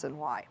another reason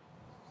why.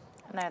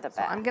 And they're the best.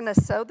 So I'm gonna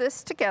sew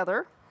this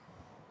together.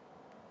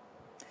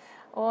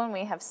 Oh, and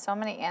we have so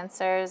many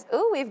answers.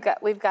 Ooh, we've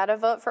got a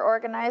vote for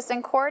organized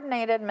and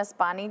coordinated, Miss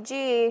Bonnie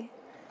G.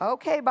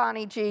 Okay,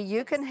 Bonnie G,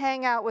 you can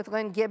hang out with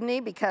Lynn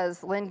Gibney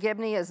because Lynn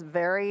Gibney is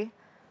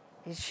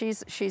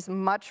she's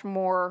much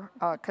more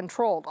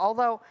controlled.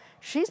 Although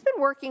she's been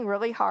working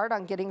really hard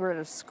on getting rid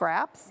of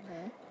scraps.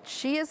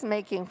 She is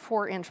making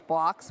 4-inch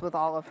blocks with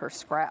all of her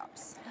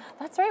scraps.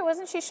 That's right.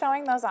 Wasn't she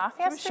showing those off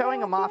yesterday? She was showing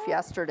them off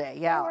yesterday,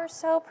 yeah. They were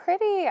so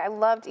pretty. I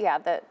loved,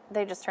 that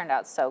they just turned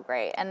out so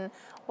great. And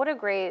what a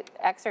great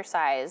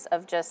exercise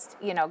of just,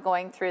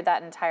 going through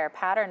that entire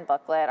pattern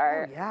booklet,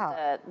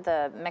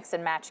 the Mix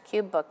and Match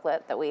Cube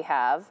booklet that we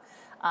have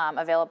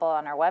available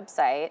on our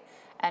website,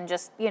 and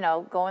just,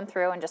 going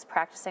through and just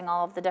practicing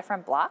all of the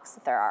different blocks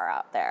that there are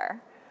out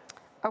there.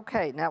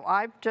 Okay, now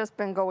I've just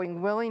been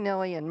going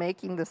willy-nilly and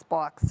making this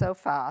block so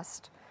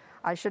fast.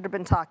 I should have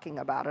been talking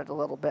about it a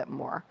little bit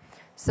more.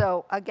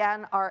 So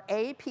again, our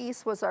A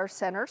piece was our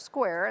center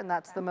square, and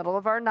that's the middle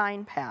of our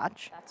 9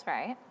 patch. That's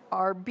right.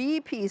 Our B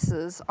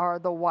pieces are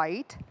the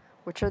white,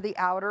 which are the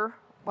outer,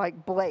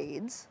 like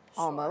blades,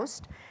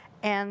 almost.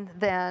 And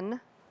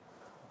then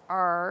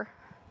our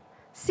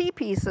C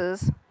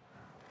pieces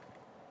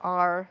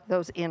are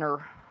those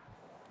inner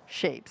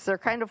shapes. They're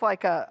kind of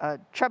like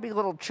a chubby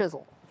little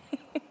chisel.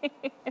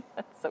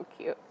 That's so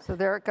cute. So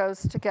there it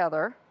goes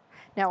together.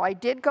 Now I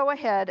did go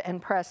ahead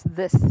and press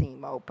this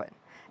seam open,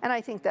 and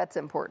I think that's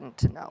important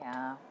to note.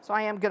 Yeah. So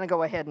I am going to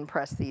go ahead and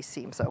press these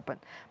seams open,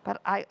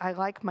 but I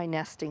like my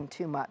nesting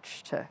too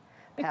much to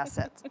pass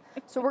it.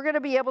 So we're going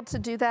to be able to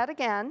do that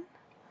again.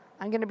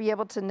 I'm going to be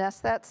able to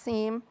nest that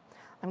seam.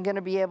 I'm going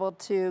to be able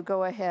to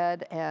go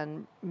ahead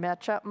and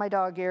match up my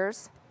dog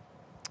ears,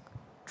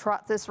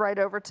 trot this right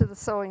over to the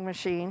sewing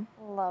machine.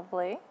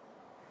 Lovely.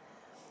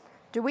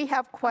 Do we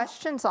have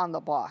questions on the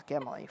block,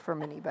 Emily,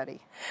 from anybody?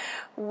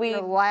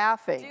 You're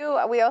laughing.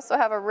 We also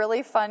have a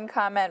really fun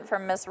comment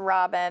from Miss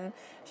Robin.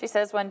 She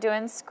says, when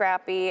doing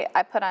Scrappy,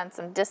 I put on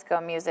some disco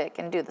music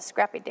and do the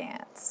Scrappy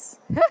dance.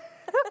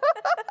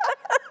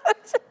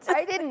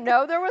 I didn't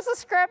know there was a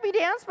Scrappy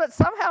dance, but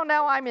somehow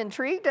now I'm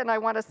intrigued and I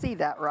want to see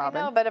that,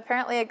 Robin. I know, but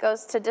apparently it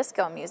goes to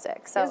disco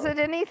music. So is it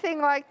anything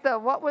like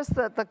what was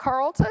the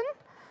Carlton?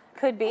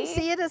 Could be. I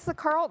see it as the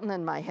Carlton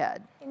in my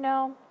head.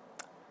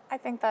 I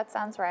think that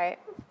sounds right.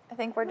 I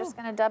think we're just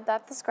going to dub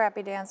that the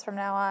Scrappy dance from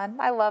now on.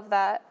 I love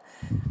that.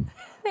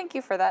 Thank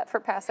you for that, for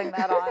passing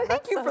that on.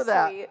 Thank you for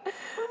that.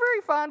 We're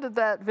very fond of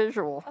that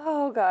visual.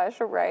 Oh gosh,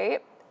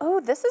 right. Oh,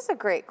 this is a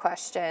great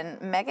question.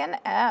 Megan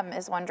M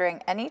is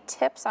wondering, any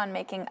tips on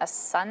making a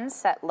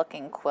sunset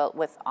looking quilt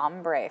with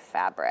ombre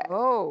fabric?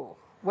 Oh,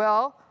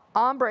 well,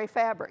 ombre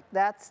fabric,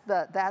 that's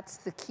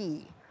the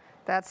key.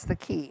 That's the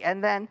key.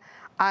 And then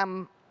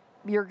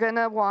you're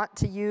gonna want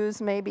to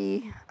use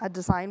maybe a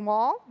design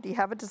wall. Do you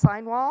have a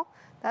design wall?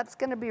 That's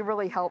gonna be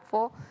really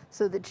helpful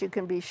so that you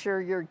can be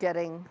sure you're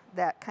getting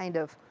that kind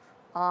of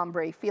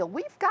ombre feel.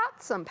 We've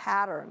got some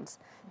patterns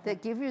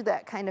that give you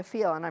that kind of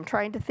feel, and I'm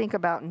trying to think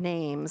about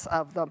names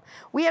of them.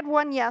 We had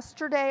one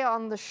yesterday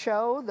on the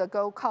show, the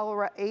Go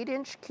Colorado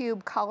 8-inch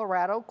cube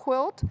Colorado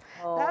quilt.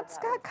 Oh, That's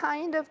got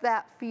kind of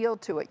that feel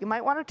to it. You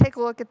might want to take a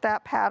look at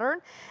that pattern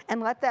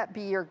and let that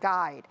be your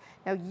guide.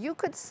 Now you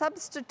could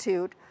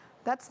substitute,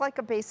 that's like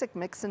a basic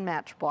mix and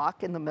match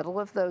block in the middle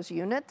of those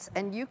units,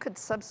 and you could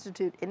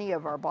substitute any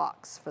of our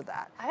blocks for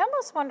that. I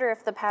almost wonder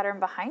if the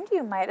pattern behind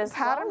you might as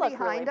well look really pretty.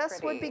 Pattern behind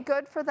us would be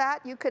good for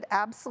that. You could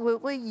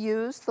absolutely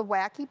use the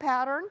wacky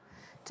pattern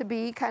to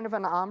be kind of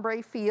an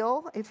ombre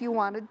feel if you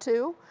wanted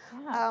to.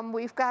 Yeah.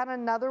 We've got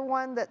another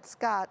one that's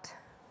got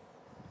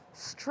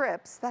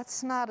strips.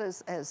 That's not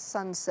as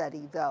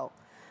sunsetty though.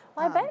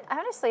 Well, I bet,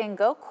 honestly, in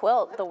Go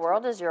Quilt, the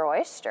world is your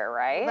oyster,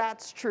 right?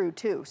 That's true,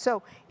 too.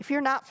 So if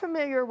you're not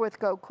familiar with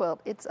Go Quilt,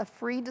 it's a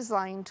free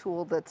design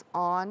tool that's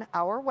on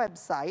our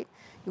website.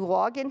 You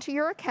log into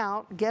your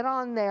account, get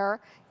on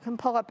there, you can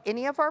pull up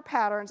any of our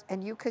patterns,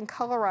 and you can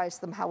colorize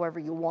them however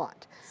you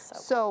want.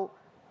 So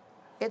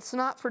it's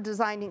not for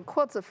designing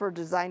quilts, it's for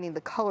designing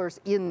the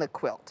colors in the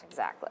quilt.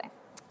 Exactly.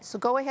 So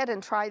go ahead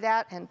and try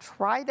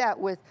that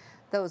with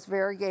those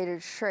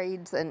variegated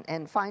shades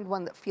and find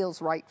one that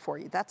feels right for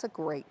you. That's a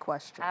great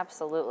question.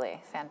 Absolutely.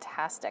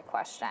 Fantastic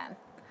question.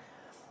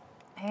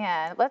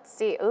 And let's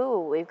see.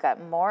 Ooh, we've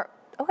got more.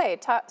 Okay,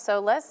 so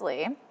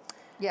Leslie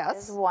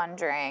is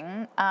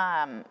wondering,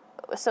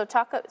 so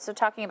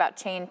talking about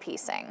chain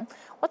piecing,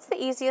 what's the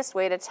easiest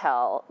way to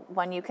tell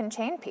when you can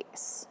chain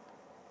piece?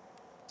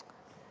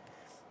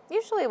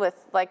 Usually with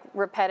like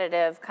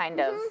repetitive kind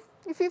of.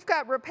 If you've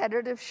got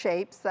repetitive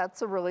shapes,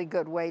 that's a really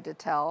good way to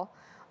tell.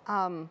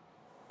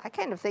 I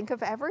kind of think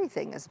of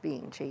everything as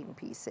being chain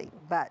piecing,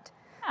 but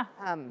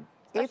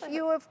if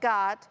you have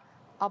got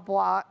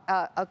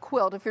a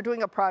quilt, if you're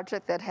doing a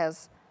project that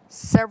has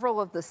several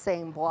of the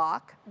same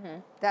block,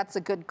 that's a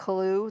good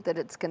clue that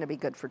it's going to be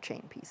good for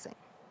chain piecing.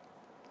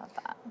 Love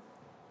that.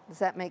 Does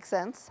that make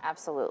sense?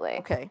 Absolutely.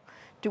 Okay.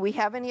 Do we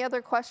have any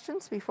other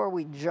questions before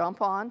we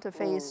jump on to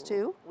phase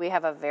 2? We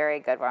have a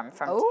very good one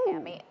from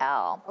Tammy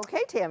L.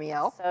 Okay, Tammy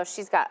L. So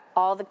she's got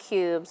all the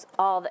cubes,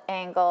 all the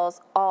angles,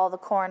 all the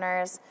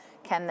corners.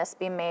 Can this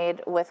be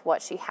made with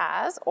what she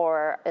has,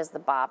 or is the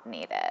bob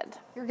needed?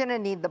 You're going to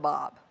need the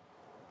bob.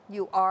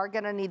 You are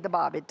going to need the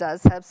bob. It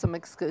does have some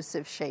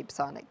exclusive shapes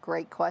on it.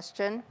 Great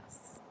question.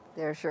 Yes.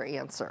 There's your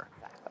answer.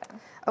 Exactly.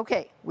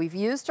 Okay, we've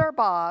used our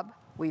bob.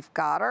 We've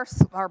got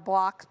our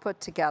blocks put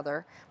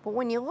together, but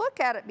when you look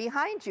at it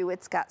behind you,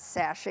 it's got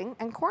sashing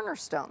and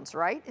cornerstones,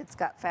 right? It's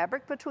got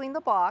fabric between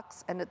the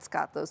blocks, and it's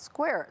got those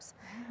squares.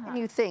 Yeah. And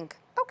you think,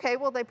 okay,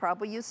 well, they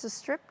probably used a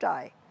strip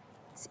die.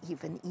 It's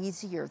even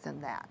easier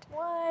than that.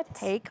 What?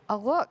 Take a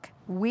look.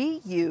 We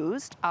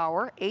used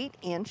our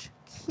 8-inch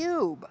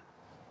cube.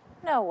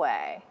 No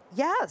way.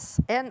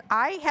 Yes, and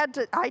I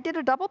did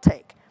a double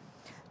take.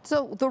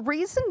 So the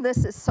reason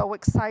this is so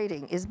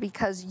exciting is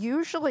because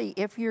usually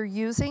if you're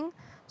using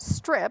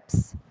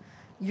strips,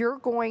 you're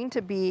going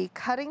to be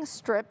cutting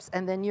strips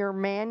and then you're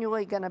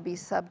manually going to be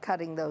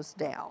subcutting those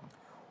down.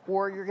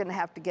 Or you're going to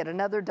have to get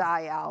another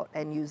die out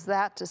and use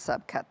that to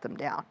subcut them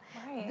down.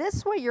 Right.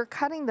 This way you're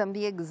cutting them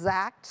the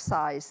exact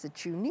size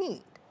that you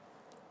need.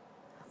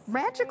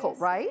 Magical,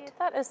 right?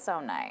 That is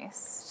so nice.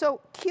 So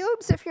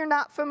cubes, if you're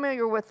not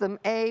familiar with them,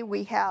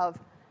 we have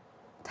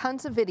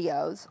tons of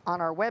videos on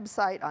our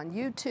website, on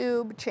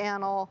YouTube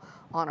channel,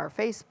 on our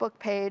Facebook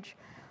page.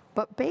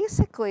 But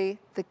basically,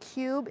 the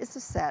cube is a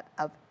set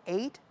of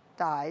 8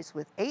 dies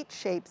with 8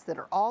 shapes that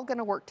are all going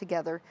to work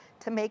together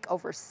to make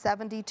over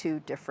 72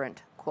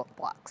 different quilt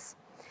blocks.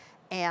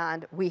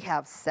 And we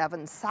have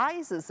 7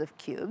 sizes of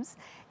cubes,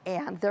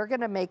 and they're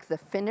going to make the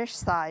finished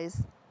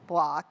size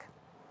block.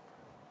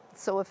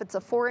 So if it's a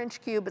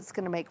 4-inch cube, it's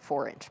going to make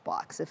 4-inch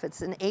blocks. If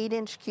it's an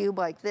 8-inch cube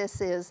like this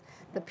is,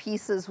 the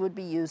pieces would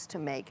be used to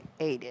make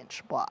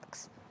 8-inch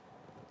blocks.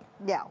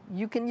 Now,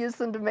 you can use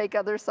them to make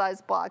other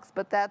size blocks,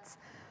 but that's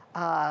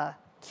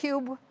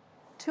cube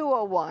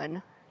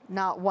 201,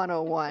 not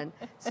 101.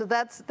 So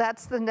that's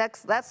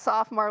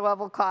sophomore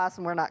level class,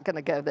 and we're not going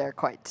to go there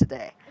quite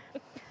today.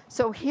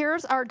 So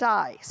here's our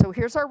die. So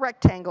here's our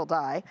rectangle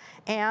die,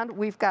 and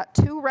we've got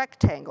 2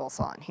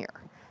 rectangles on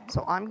here.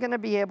 So I'm going to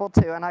be able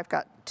to, and I've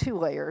got 2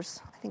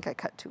 layers. I think I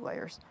cut 2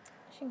 layers.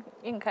 You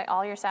can cut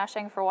all your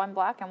sashing for 1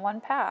 block and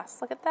 1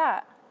 pass. Look at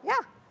that. Yeah,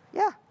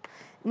 yeah.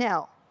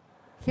 Now,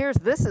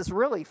 this is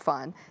really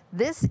fun.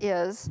 This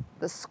is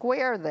the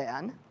square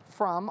then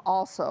from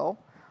also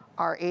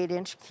our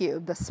 8-inch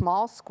cube, the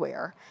small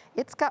square.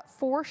 It's got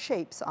 4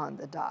 shapes on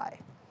the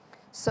die.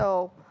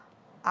 So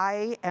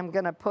I am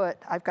gonna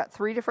I've got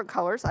 3 different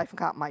colors. I've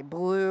got my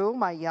blue,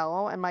 my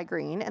yellow, and my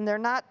green, and they're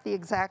not the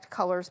exact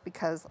colors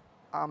because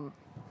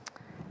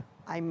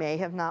I may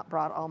have not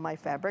brought all my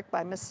fabric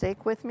by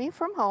mistake with me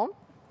from home.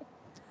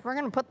 We're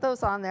gonna put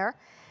those on there.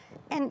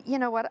 And you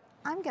know what?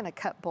 I'm gonna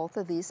cut both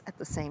of these at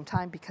the same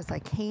time because I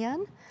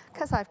can,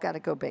 because I've gotta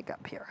go big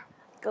up here.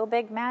 Go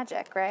big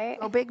magic, right?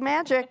 Go big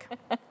magic.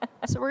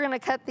 So we're gonna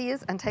cut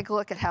these and take a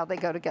look at how they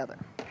go together.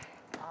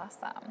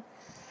 Awesome.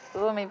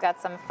 Ooh, and we've got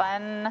some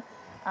fun,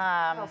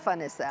 How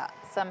fun is that?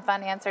 some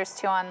fun answers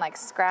too on like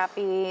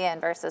scrappy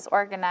and versus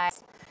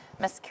organized.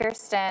 Miss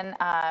Kirsten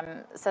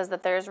says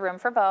that there's room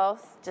for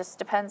both, just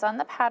depends on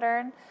the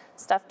pattern.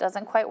 Stuff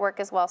doesn't quite work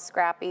as well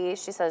scrappy.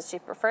 She says she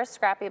prefers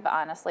scrappy, but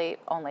honestly,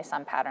 only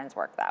some patterns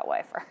work that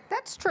way for her.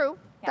 That's true.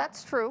 Yeah.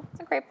 That's true.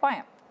 That's a great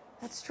point.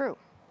 That's true.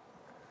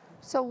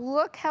 So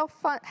look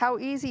how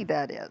easy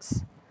that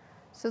is.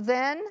 So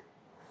then,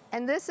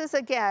 and this is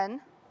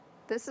again,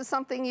 this is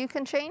something you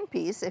can chain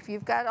piece. If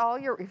you've got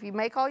if you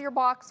make all your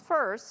blocks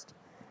first,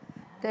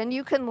 then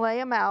you can lay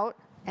them out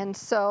and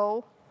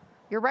sew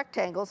your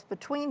rectangles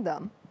between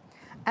them.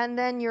 And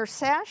then your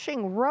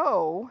sashing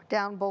row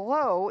down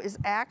below is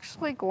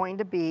actually going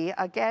to be,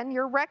 again,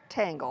 your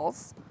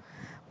rectangles,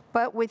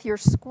 but with your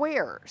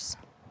squares.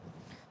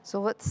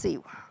 So let's see,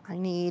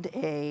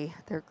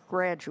 they're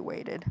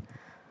graduated.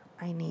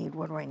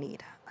 What do I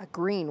need? A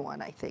green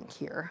one, I think,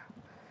 here.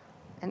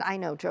 And I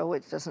know, Joe,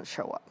 it doesn't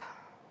show up.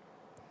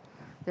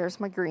 There's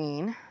my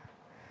green,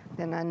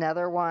 then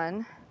another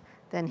one,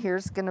 then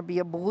here's gonna be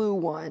a blue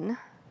one.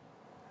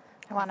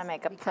 I want to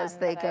make a because pun,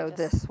 they but go I'm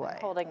this way.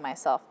 Holding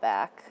myself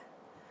back.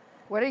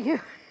 What are you?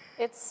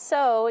 It's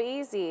so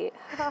easy.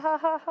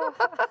 I'm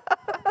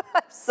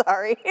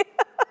sorry.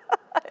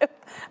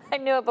 I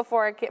knew it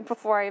before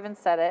I even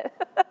said it.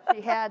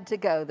 She had to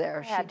go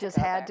there. She just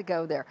had to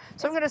go there.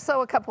 So I'm going to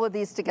sew a couple of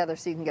these together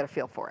so you can get a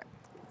feel for it.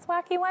 It's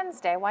Wacky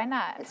Wednesday. Why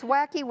not? It's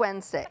Wacky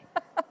Wednesday.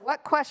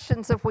 What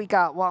questions have we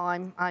got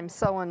while I'm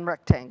sewing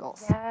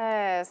rectangles?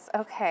 Yes.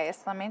 Okay.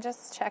 So let me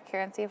just check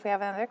here and see if we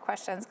have any other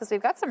questions because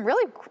we've got some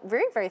really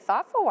very, very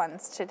thoughtful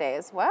ones today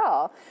as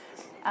well.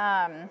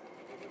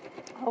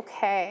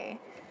 Okay.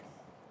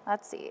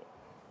 Let's see.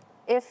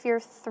 If your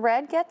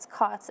thread gets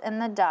caught in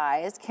the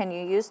dies, can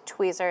you use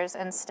tweezers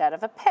instead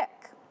of a pick?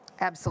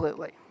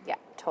 Absolutely. Yeah,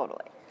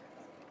 totally.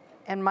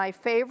 And my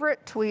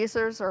favorite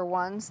tweezers are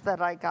ones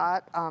that I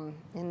got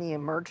in the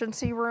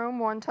emergency room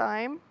one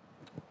time.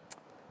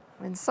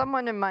 When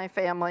someone in my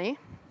family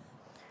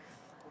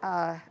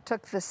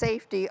took the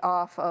safety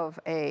off of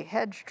a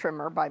hedge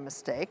trimmer by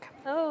mistake.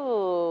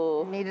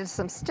 Oh. Needed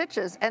some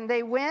stitches, and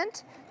they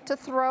went to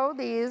throw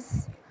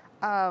these,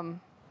 to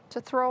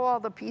throw all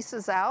the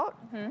pieces out,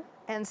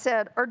 and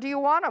said, "Or do you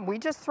want them? We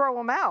just throw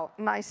them out."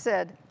 And I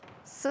said,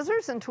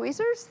 "Scissors and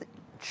tweezers?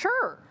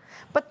 Sure,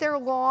 but they're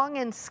long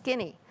and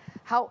skinny."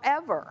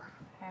 However,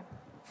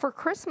 for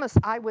Christmas,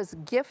 I was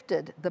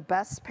gifted the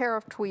best pair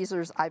of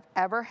tweezers I've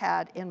ever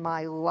had in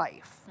my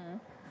life.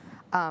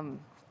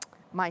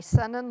 My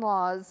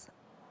son-in-law's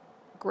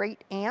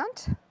great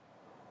aunt,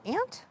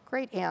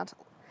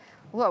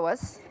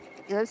 Lois,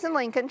 lives in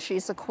Lincoln.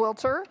 She's a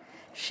quilter.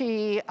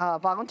 She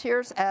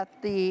volunteers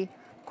at the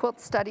Quilt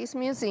Studies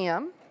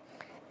Museum,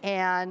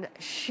 and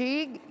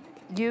she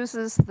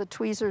uses the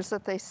tweezers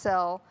that they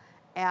sell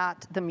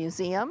at the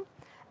museum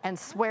and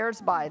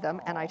swears by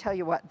them. And I tell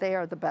you what, they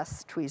are the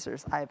best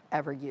tweezers I've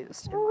ever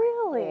used in my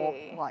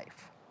whole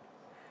life.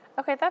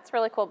 Okay, that's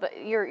really cool,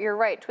 but you're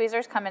right.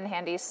 Tweezers come in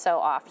handy so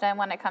often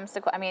when it comes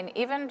to, I mean,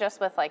 even just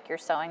with like your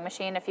sewing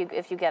machine, if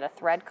you get a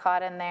thread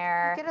caught in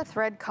there. You get a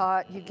thread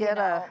caught, you get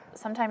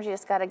sometimes you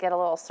just got to get a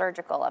little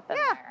surgical up in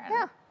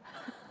there.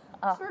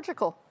 Yeah,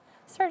 surgical.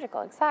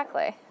 Surgical,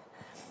 exactly.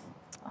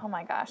 Oh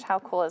my gosh, how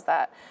cool is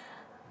that?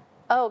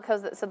 Oh,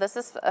 so this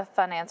is a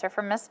fun answer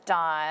from Miss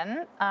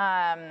Dawn.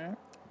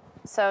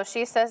 So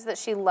she says that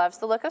she loves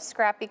the look of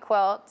scrappy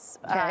quilts,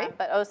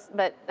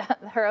 but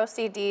her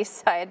OCD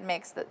side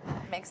makes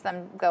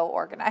them go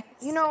organized.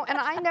 You know, and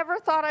I never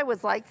thought I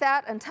was like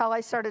that until I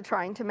started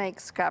trying to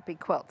make scrappy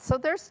quilts. So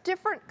there's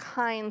different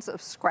kinds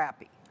of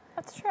scrappy.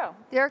 That's true.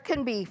 There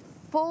can be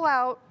full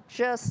out,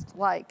 just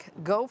like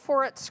go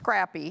for it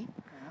scrappy,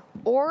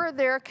 or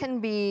there can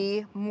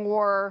be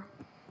more,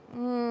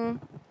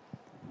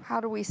 how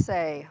do we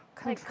say?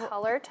 Like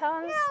color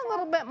tones? Yeah, a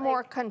little bit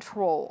more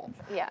control.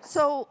 Yes.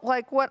 So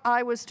like what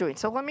I was doing.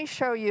 So let me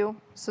show you.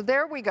 So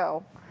there we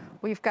go.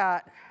 We've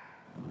got,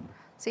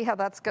 see how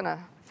that's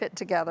gonna fit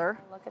together?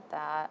 Look at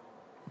that.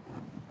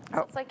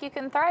 So it's like you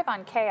can thrive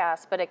on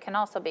chaos, but it can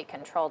also be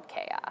controlled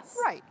chaos.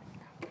 Right,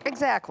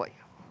 exactly,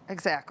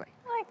 exactly.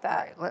 I like that.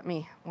 All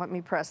right, let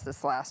me press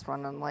this last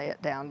one and lay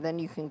it down. Then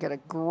you can get a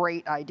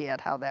great idea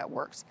at how that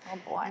works. Oh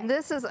boy. And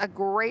this is a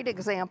great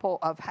example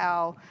of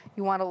how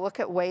you want to look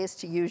at ways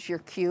to use your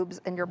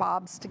cubes and your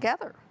bobs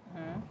together.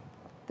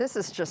 This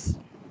is just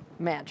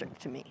magic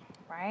to me.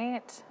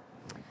 Right.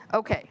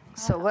 Okay,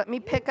 so let me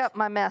pick up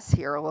my mess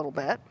here a little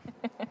bit,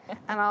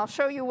 and I'll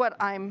show you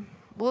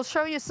we'll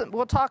show you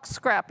we'll talk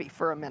scrappy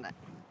for a minute.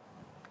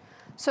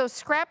 So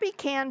Scrappy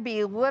can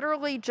be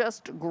literally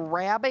just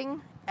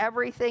grabbing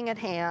everything at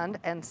hand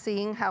and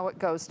seeing how it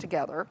goes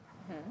together.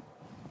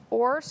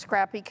 Or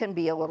Scrappy can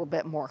be a little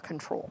bit more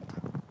controlled.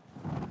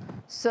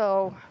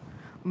 So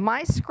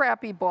my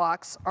Scrappy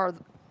blocks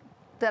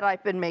that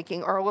I've been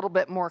making are a little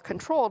bit more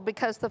controlled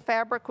because the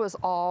fabric was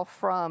all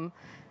from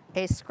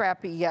a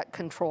scrappy yet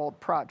controlled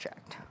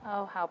project.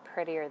 Oh, how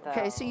pretty are those?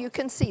 Okay, so you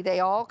can see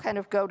they all kind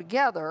of go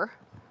together,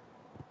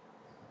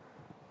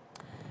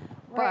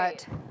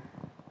 Right. but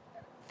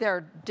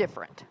they're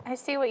different. I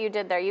see what you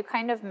did there. You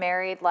kind of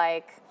married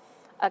like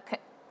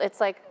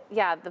it's like,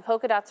 yeah, the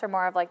polka dots are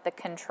more of like the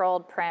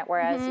controlled print,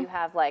 whereas you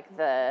have like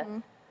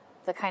the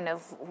kind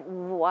of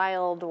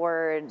wild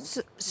words.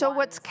 So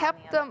what's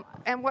kept them,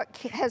 and what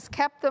has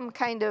kept them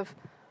kind of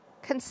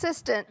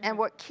consistent, and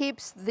what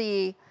keeps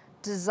the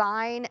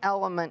design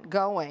element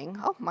going,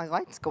 oh, my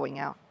light's going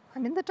out,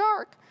 I'm in the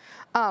dark,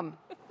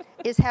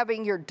 is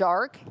having your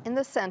dark in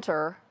the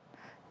center,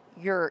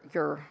 your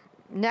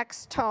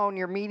next tone,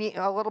 your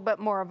medium, a little bit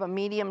more of a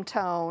medium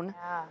tone,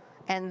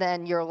 and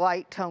then your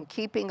light tone,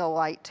 keeping a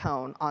light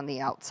tone on the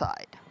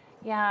outside.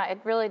 Yeah, it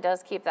really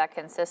does keep that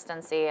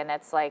consistency, and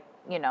it's like,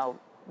 you know,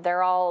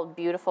 they're all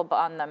beautiful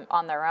on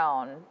their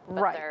own,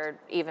 but they're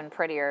even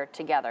prettier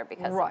together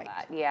because of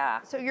that.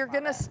 Yeah. So you're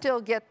going to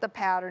still get the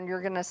pattern.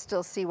 You're going to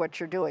still see what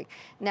you're doing.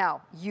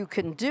 Now, you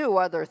can do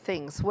other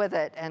things with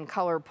it and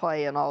color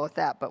play and all of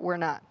that, but we're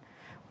not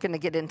going to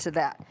get into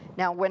that.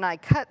 Now, when I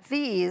cut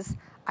these,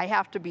 I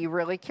have to be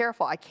really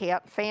careful. I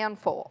can't fan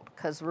fold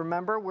because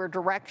remember, we're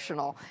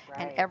directional,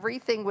 and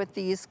everything with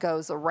these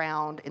goes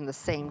around in the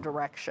same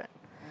direction.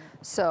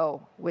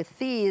 So with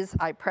these,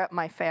 I prep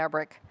my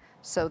fabric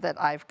so that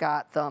I've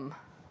got them,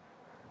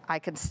 I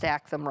can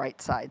stack them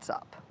right sides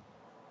up.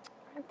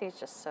 Aren't these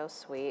just so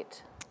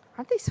sweet?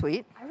 Aren't they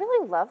sweet? I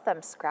really love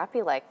them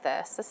scrappy like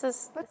this.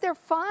 But they're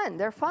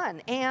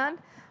fun, and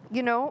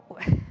you know,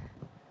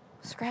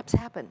 scraps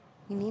happen.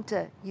 You need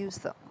to use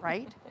them,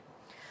 right?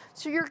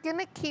 So you're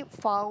gonna keep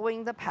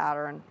following the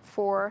pattern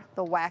for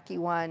the wacky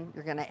one.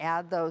 You're gonna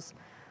add those,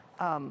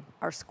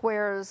 our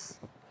squares,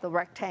 the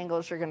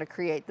rectangles, you're gonna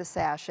create the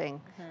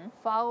sashing.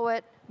 Follow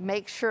it,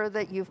 make sure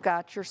that you've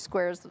got your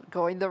squares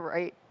going the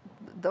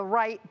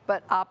right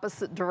but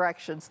opposite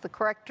directions, the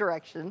correct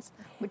directions,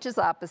 which is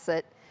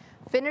opposite.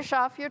 Finish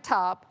off your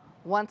top.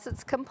 Once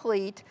it's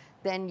complete,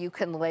 then you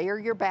can layer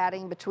your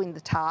batting between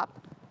the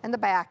top and the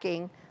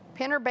backing,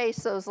 pin or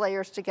baste those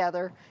layers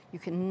together.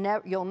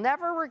 You'll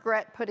never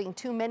regret putting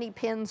too many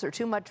pins or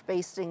too much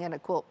basting in a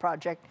quilt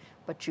project,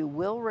 but you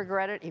will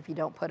regret it if you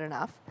don't put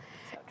enough.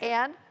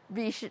 And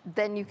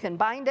then you can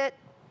bind it,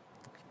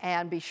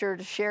 and be sure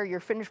to share your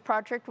finished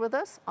project with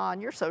us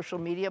on your social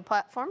media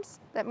platforms.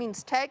 That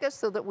means tag us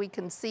so that we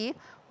can see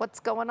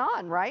what's going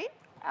on, right?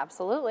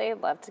 Absolutely.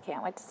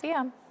 Can't wait to see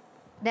them.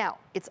 Now,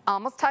 it's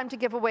almost time to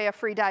give away a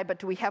free die, but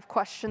do we have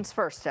questions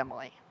first,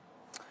 Emily?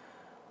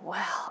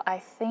 Well, I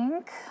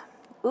think,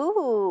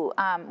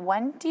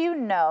 when do you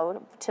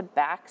know to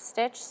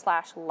backstitch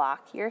 /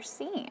 lock your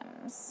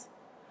seams?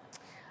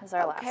 Is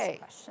our last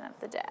question of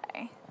the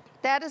day.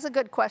 That is a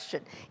good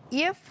question.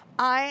 If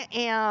I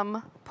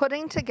am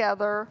putting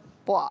together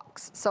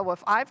blocks, so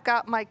if I've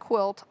got my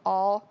quilt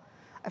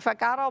if I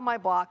got all my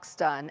blocks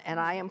done and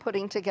I am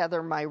putting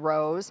together my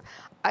rows,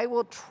 I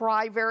will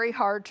try very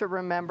hard to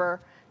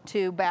remember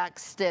to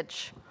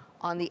backstitch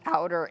on the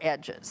outer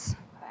edges.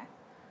 Okay,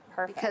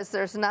 perfect. Because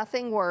there's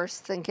nothing worse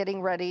than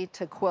getting ready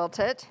to quilt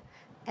it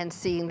and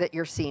seeing that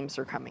your seams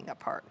are coming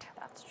apart.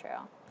 That's true.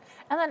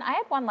 And then I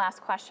had one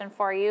last question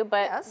for you,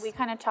 but we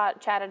kind of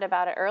chatted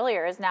about it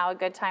earlier. Is now a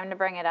good time to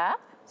bring it up?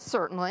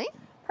 Certainly.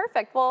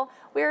 Perfect. Well,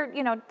 we're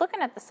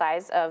looking at the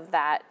size of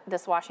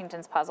this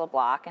Washington's puzzle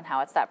block and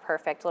how it's that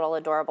perfect little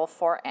adorable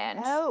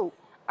 4-inch. Oh.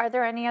 Are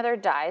there any other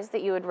dies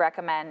that you would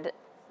recommend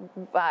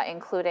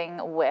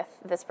including with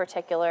this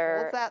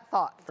particular? Hold that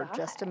thought for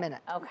just a minute.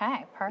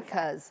 Okay, perfect.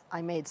 Because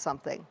I made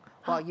something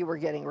while you were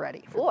getting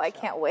ready. Oh, I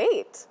can't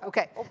wait.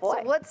 Okay,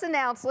 so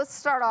let's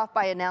start off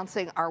by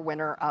announcing our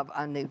winner of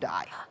a new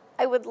die.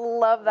 I would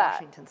love that.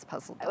 Washington's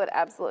puzzle die. I would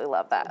absolutely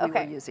love that. We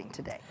were using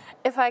today.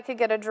 If I could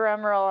get a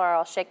drum roll, or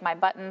I'll shake my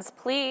buttons,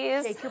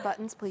 please. Shake your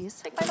buttons,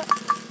 please. Shake my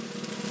buttons.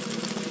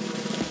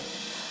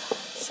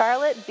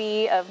 Charlotte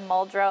B. of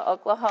Muldrow,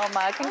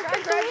 Oklahoma.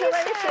 Congratulations.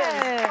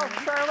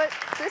 Oh, Charlotte,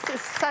 this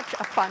is such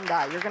a fun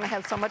die. You're going to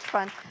have so much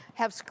fun.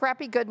 Have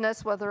scrappy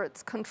goodness, whether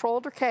it's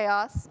controlled or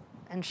chaos,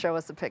 and show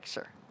us a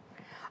picture.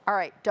 All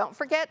right, don't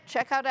forget,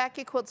 check out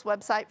AccuQuilt's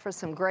website for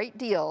some great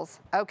deals.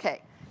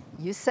 Okay,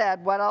 you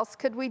said, what else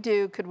could we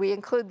do? Could we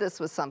include this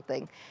with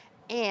something?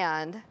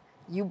 And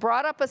you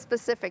brought up a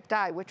specific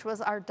die, which was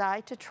our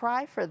die to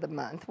try for the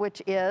month,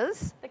 which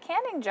is? The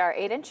canning jar,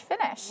 8-inch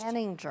finished.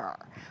 Canning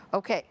jar.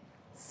 Okay,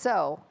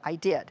 so I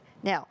did.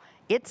 Now,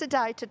 it's a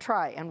die to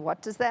try, and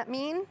what does that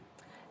mean?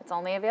 It's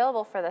only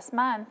available for this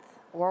month.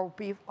 Or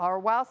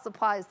while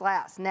supplies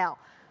last. Now,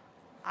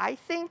 I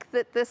think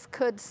that this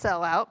could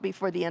sell out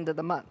before the end of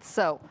the month,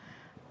 so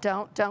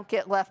don't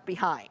get left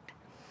behind.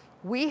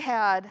 we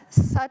had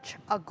such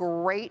a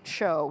great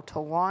show to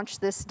launch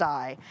this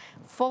die,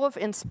 full of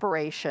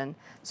inspiration.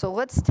 So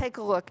let's take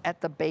a look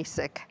at the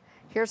basic.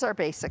 Here's our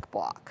basic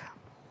block.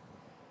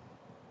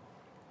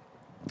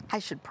 I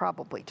should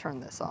probably turn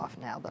this off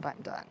now that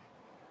I'm done.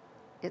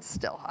 It's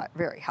still hot,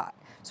 very hot.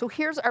 So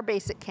here's our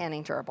basic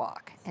canning jar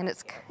block, and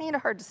it's kind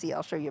of hard to see.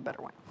 I'll show you a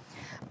better one.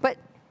 But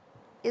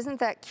isn't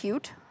that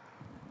cute?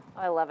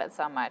 I love it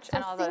so much. So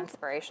and all the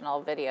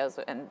inspirational videos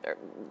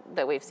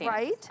that we've seen.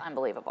 Right? It's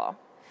unbelievable.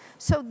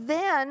 So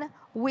then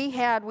we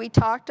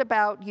talked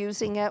about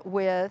using it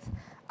with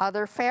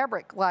other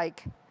fabric,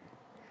 like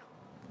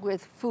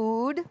with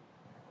food,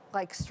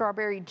 like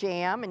strawberry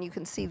jam, and you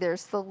can see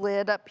there's the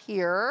lid up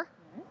here,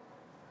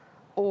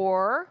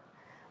 or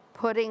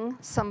putting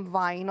some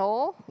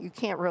vinyl. You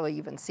can't really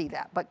even see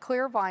that, but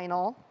clear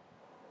vinyl.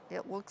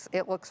 It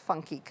looks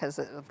funky because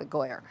of the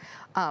glare.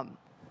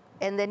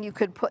 And then you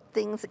could put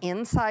things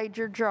inside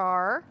your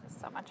jar.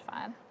 So much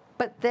fun.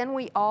 But then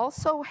we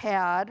also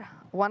had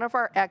one of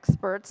our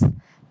experts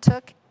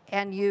took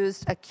and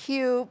used a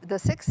cube, the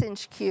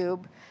 6-inch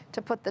cube,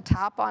 to put the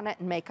top on it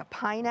and make a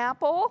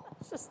pineapple.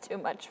 It's just too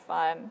much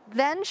fun.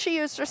 Then she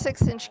used her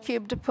 6-inch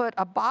cube to put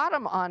a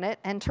bottom on it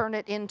and turn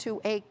it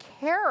into a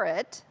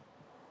carrot.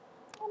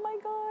 Oh my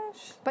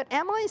gosh. But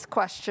Emily's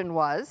question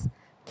was,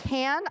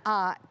 can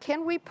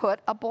we put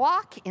a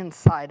block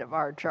inside of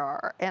our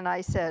jar? And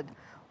I said,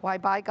 why,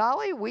 by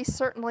golly, we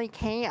certainly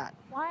can.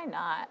 Why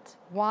not?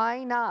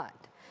 Why not?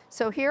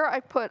 So here I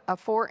put a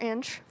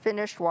 4-inch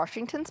finished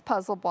Washington's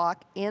puzzle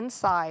block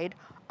inside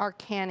our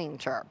canning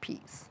jar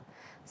piece.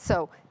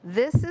 So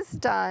this is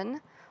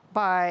done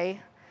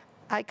by,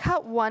 I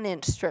cut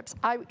 1-inch strips.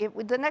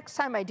 The next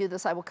time I do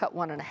this, I will cut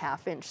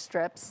 1.5-inch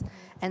strips.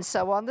 And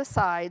so on the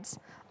sides,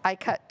 I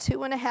cut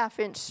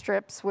 2.5-inch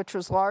strips, which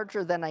was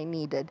larger than I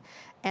needed,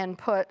 and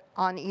put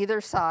on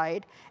either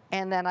side,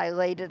 and then I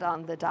laid it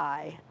on the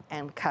die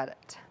and cut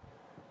it.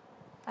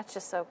 That's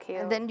just so cute.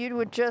 And then you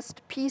would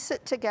just piece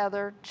it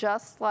together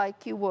just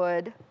like you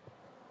would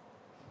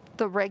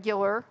the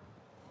regular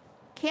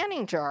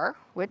canning jar,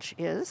 which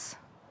is,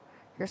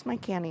 here's my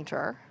canning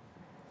jar.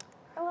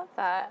 I love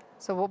that.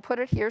 So we'll put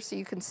it here so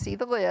you can see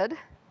the lid.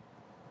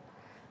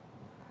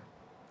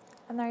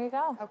 And there you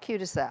go. How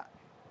cute is that?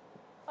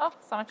 Oh,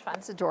 so much fun.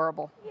 It's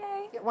adorable.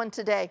 Yay. Get one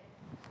today.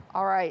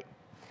 All right.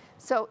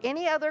 So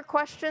any other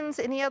questions?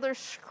 Any other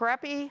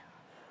scrappy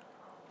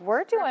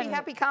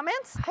happy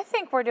comments? I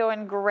think we're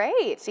doing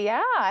great.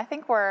 Yeah, I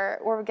think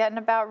we're getting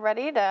about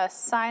ready to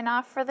sign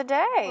off for the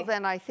day. Well,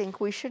 then I think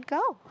we should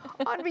go.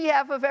 On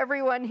behalf of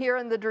everyone here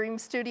in the Dream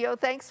Studio,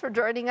 thanks for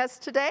joining us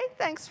today.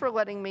 Thanks for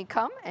letting me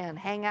come and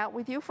hang out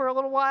with you for a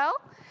little while.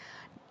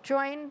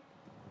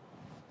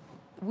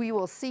 We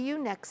will see you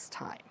next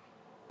time.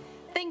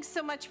 Thanks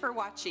so much for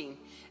watching.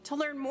 To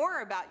learn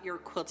more about your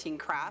quilting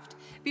craft,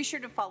 be sure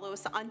to follow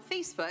us on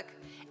Facebook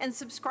and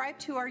subscribe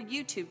to our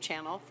YouTube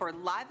channel for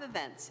live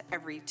events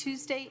every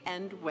Tuesday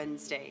and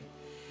Wednesday.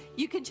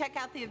 You can check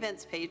out the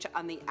events page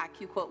on the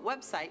AccuQuilt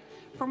website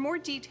for more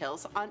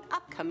details on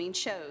upcoming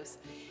shows.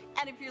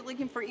 And if you're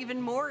looking for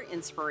even more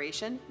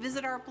inspiration,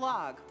 visit our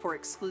blog for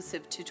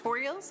exclusive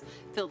tutorials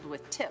filled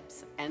with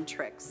tips and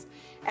tricks.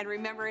 And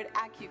remember, at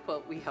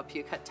AccuQuilt, we help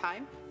you cut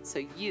time so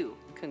you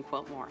can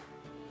quilt more.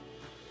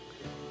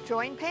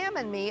 Join Pam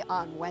and me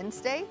on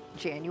Wednesday,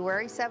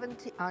 January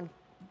 17th,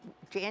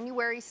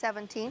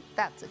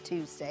 that's a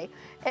Tuesday,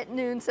 at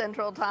noon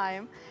Central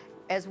Time,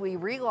 as we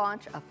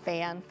relaunch a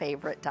fan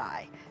favorite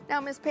die. Now,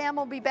 Ms. Pam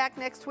will be back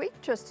next week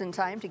just in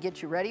time to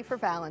get you ready for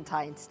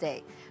Valentine's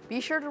Day. Be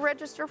sure to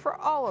register for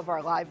all of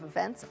our live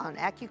events on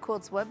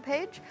AccuQuilt's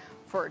webpage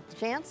for a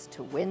chance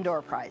to win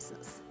door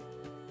prizes.